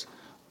address,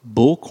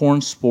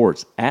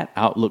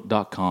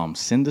 bullcornsports@outlook.com.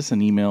 Send us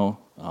an email,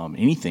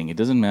 anything. It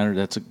doesn't matter.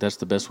 That's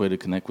the best way to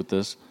connect with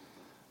us.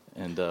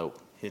 And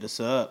hit us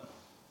up.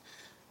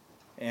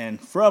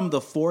 And from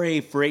the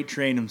 4A Freight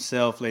Train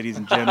himself, ladies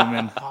and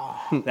gentlemen,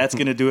 that's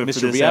going to do it Mr.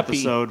 for this VIP.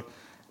 episode.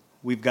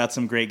 We've got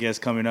some great guests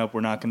coming up.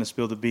 We're not going to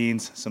spill the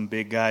beans. Some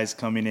big guys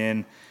coming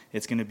in.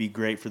 It's going to be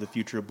great for the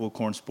future of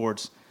Bullcorn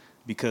Sports,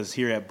 because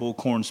here at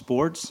Bullcorn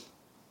Sports,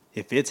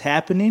 if it's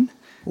happening,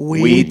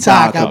 we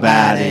talk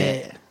about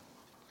it.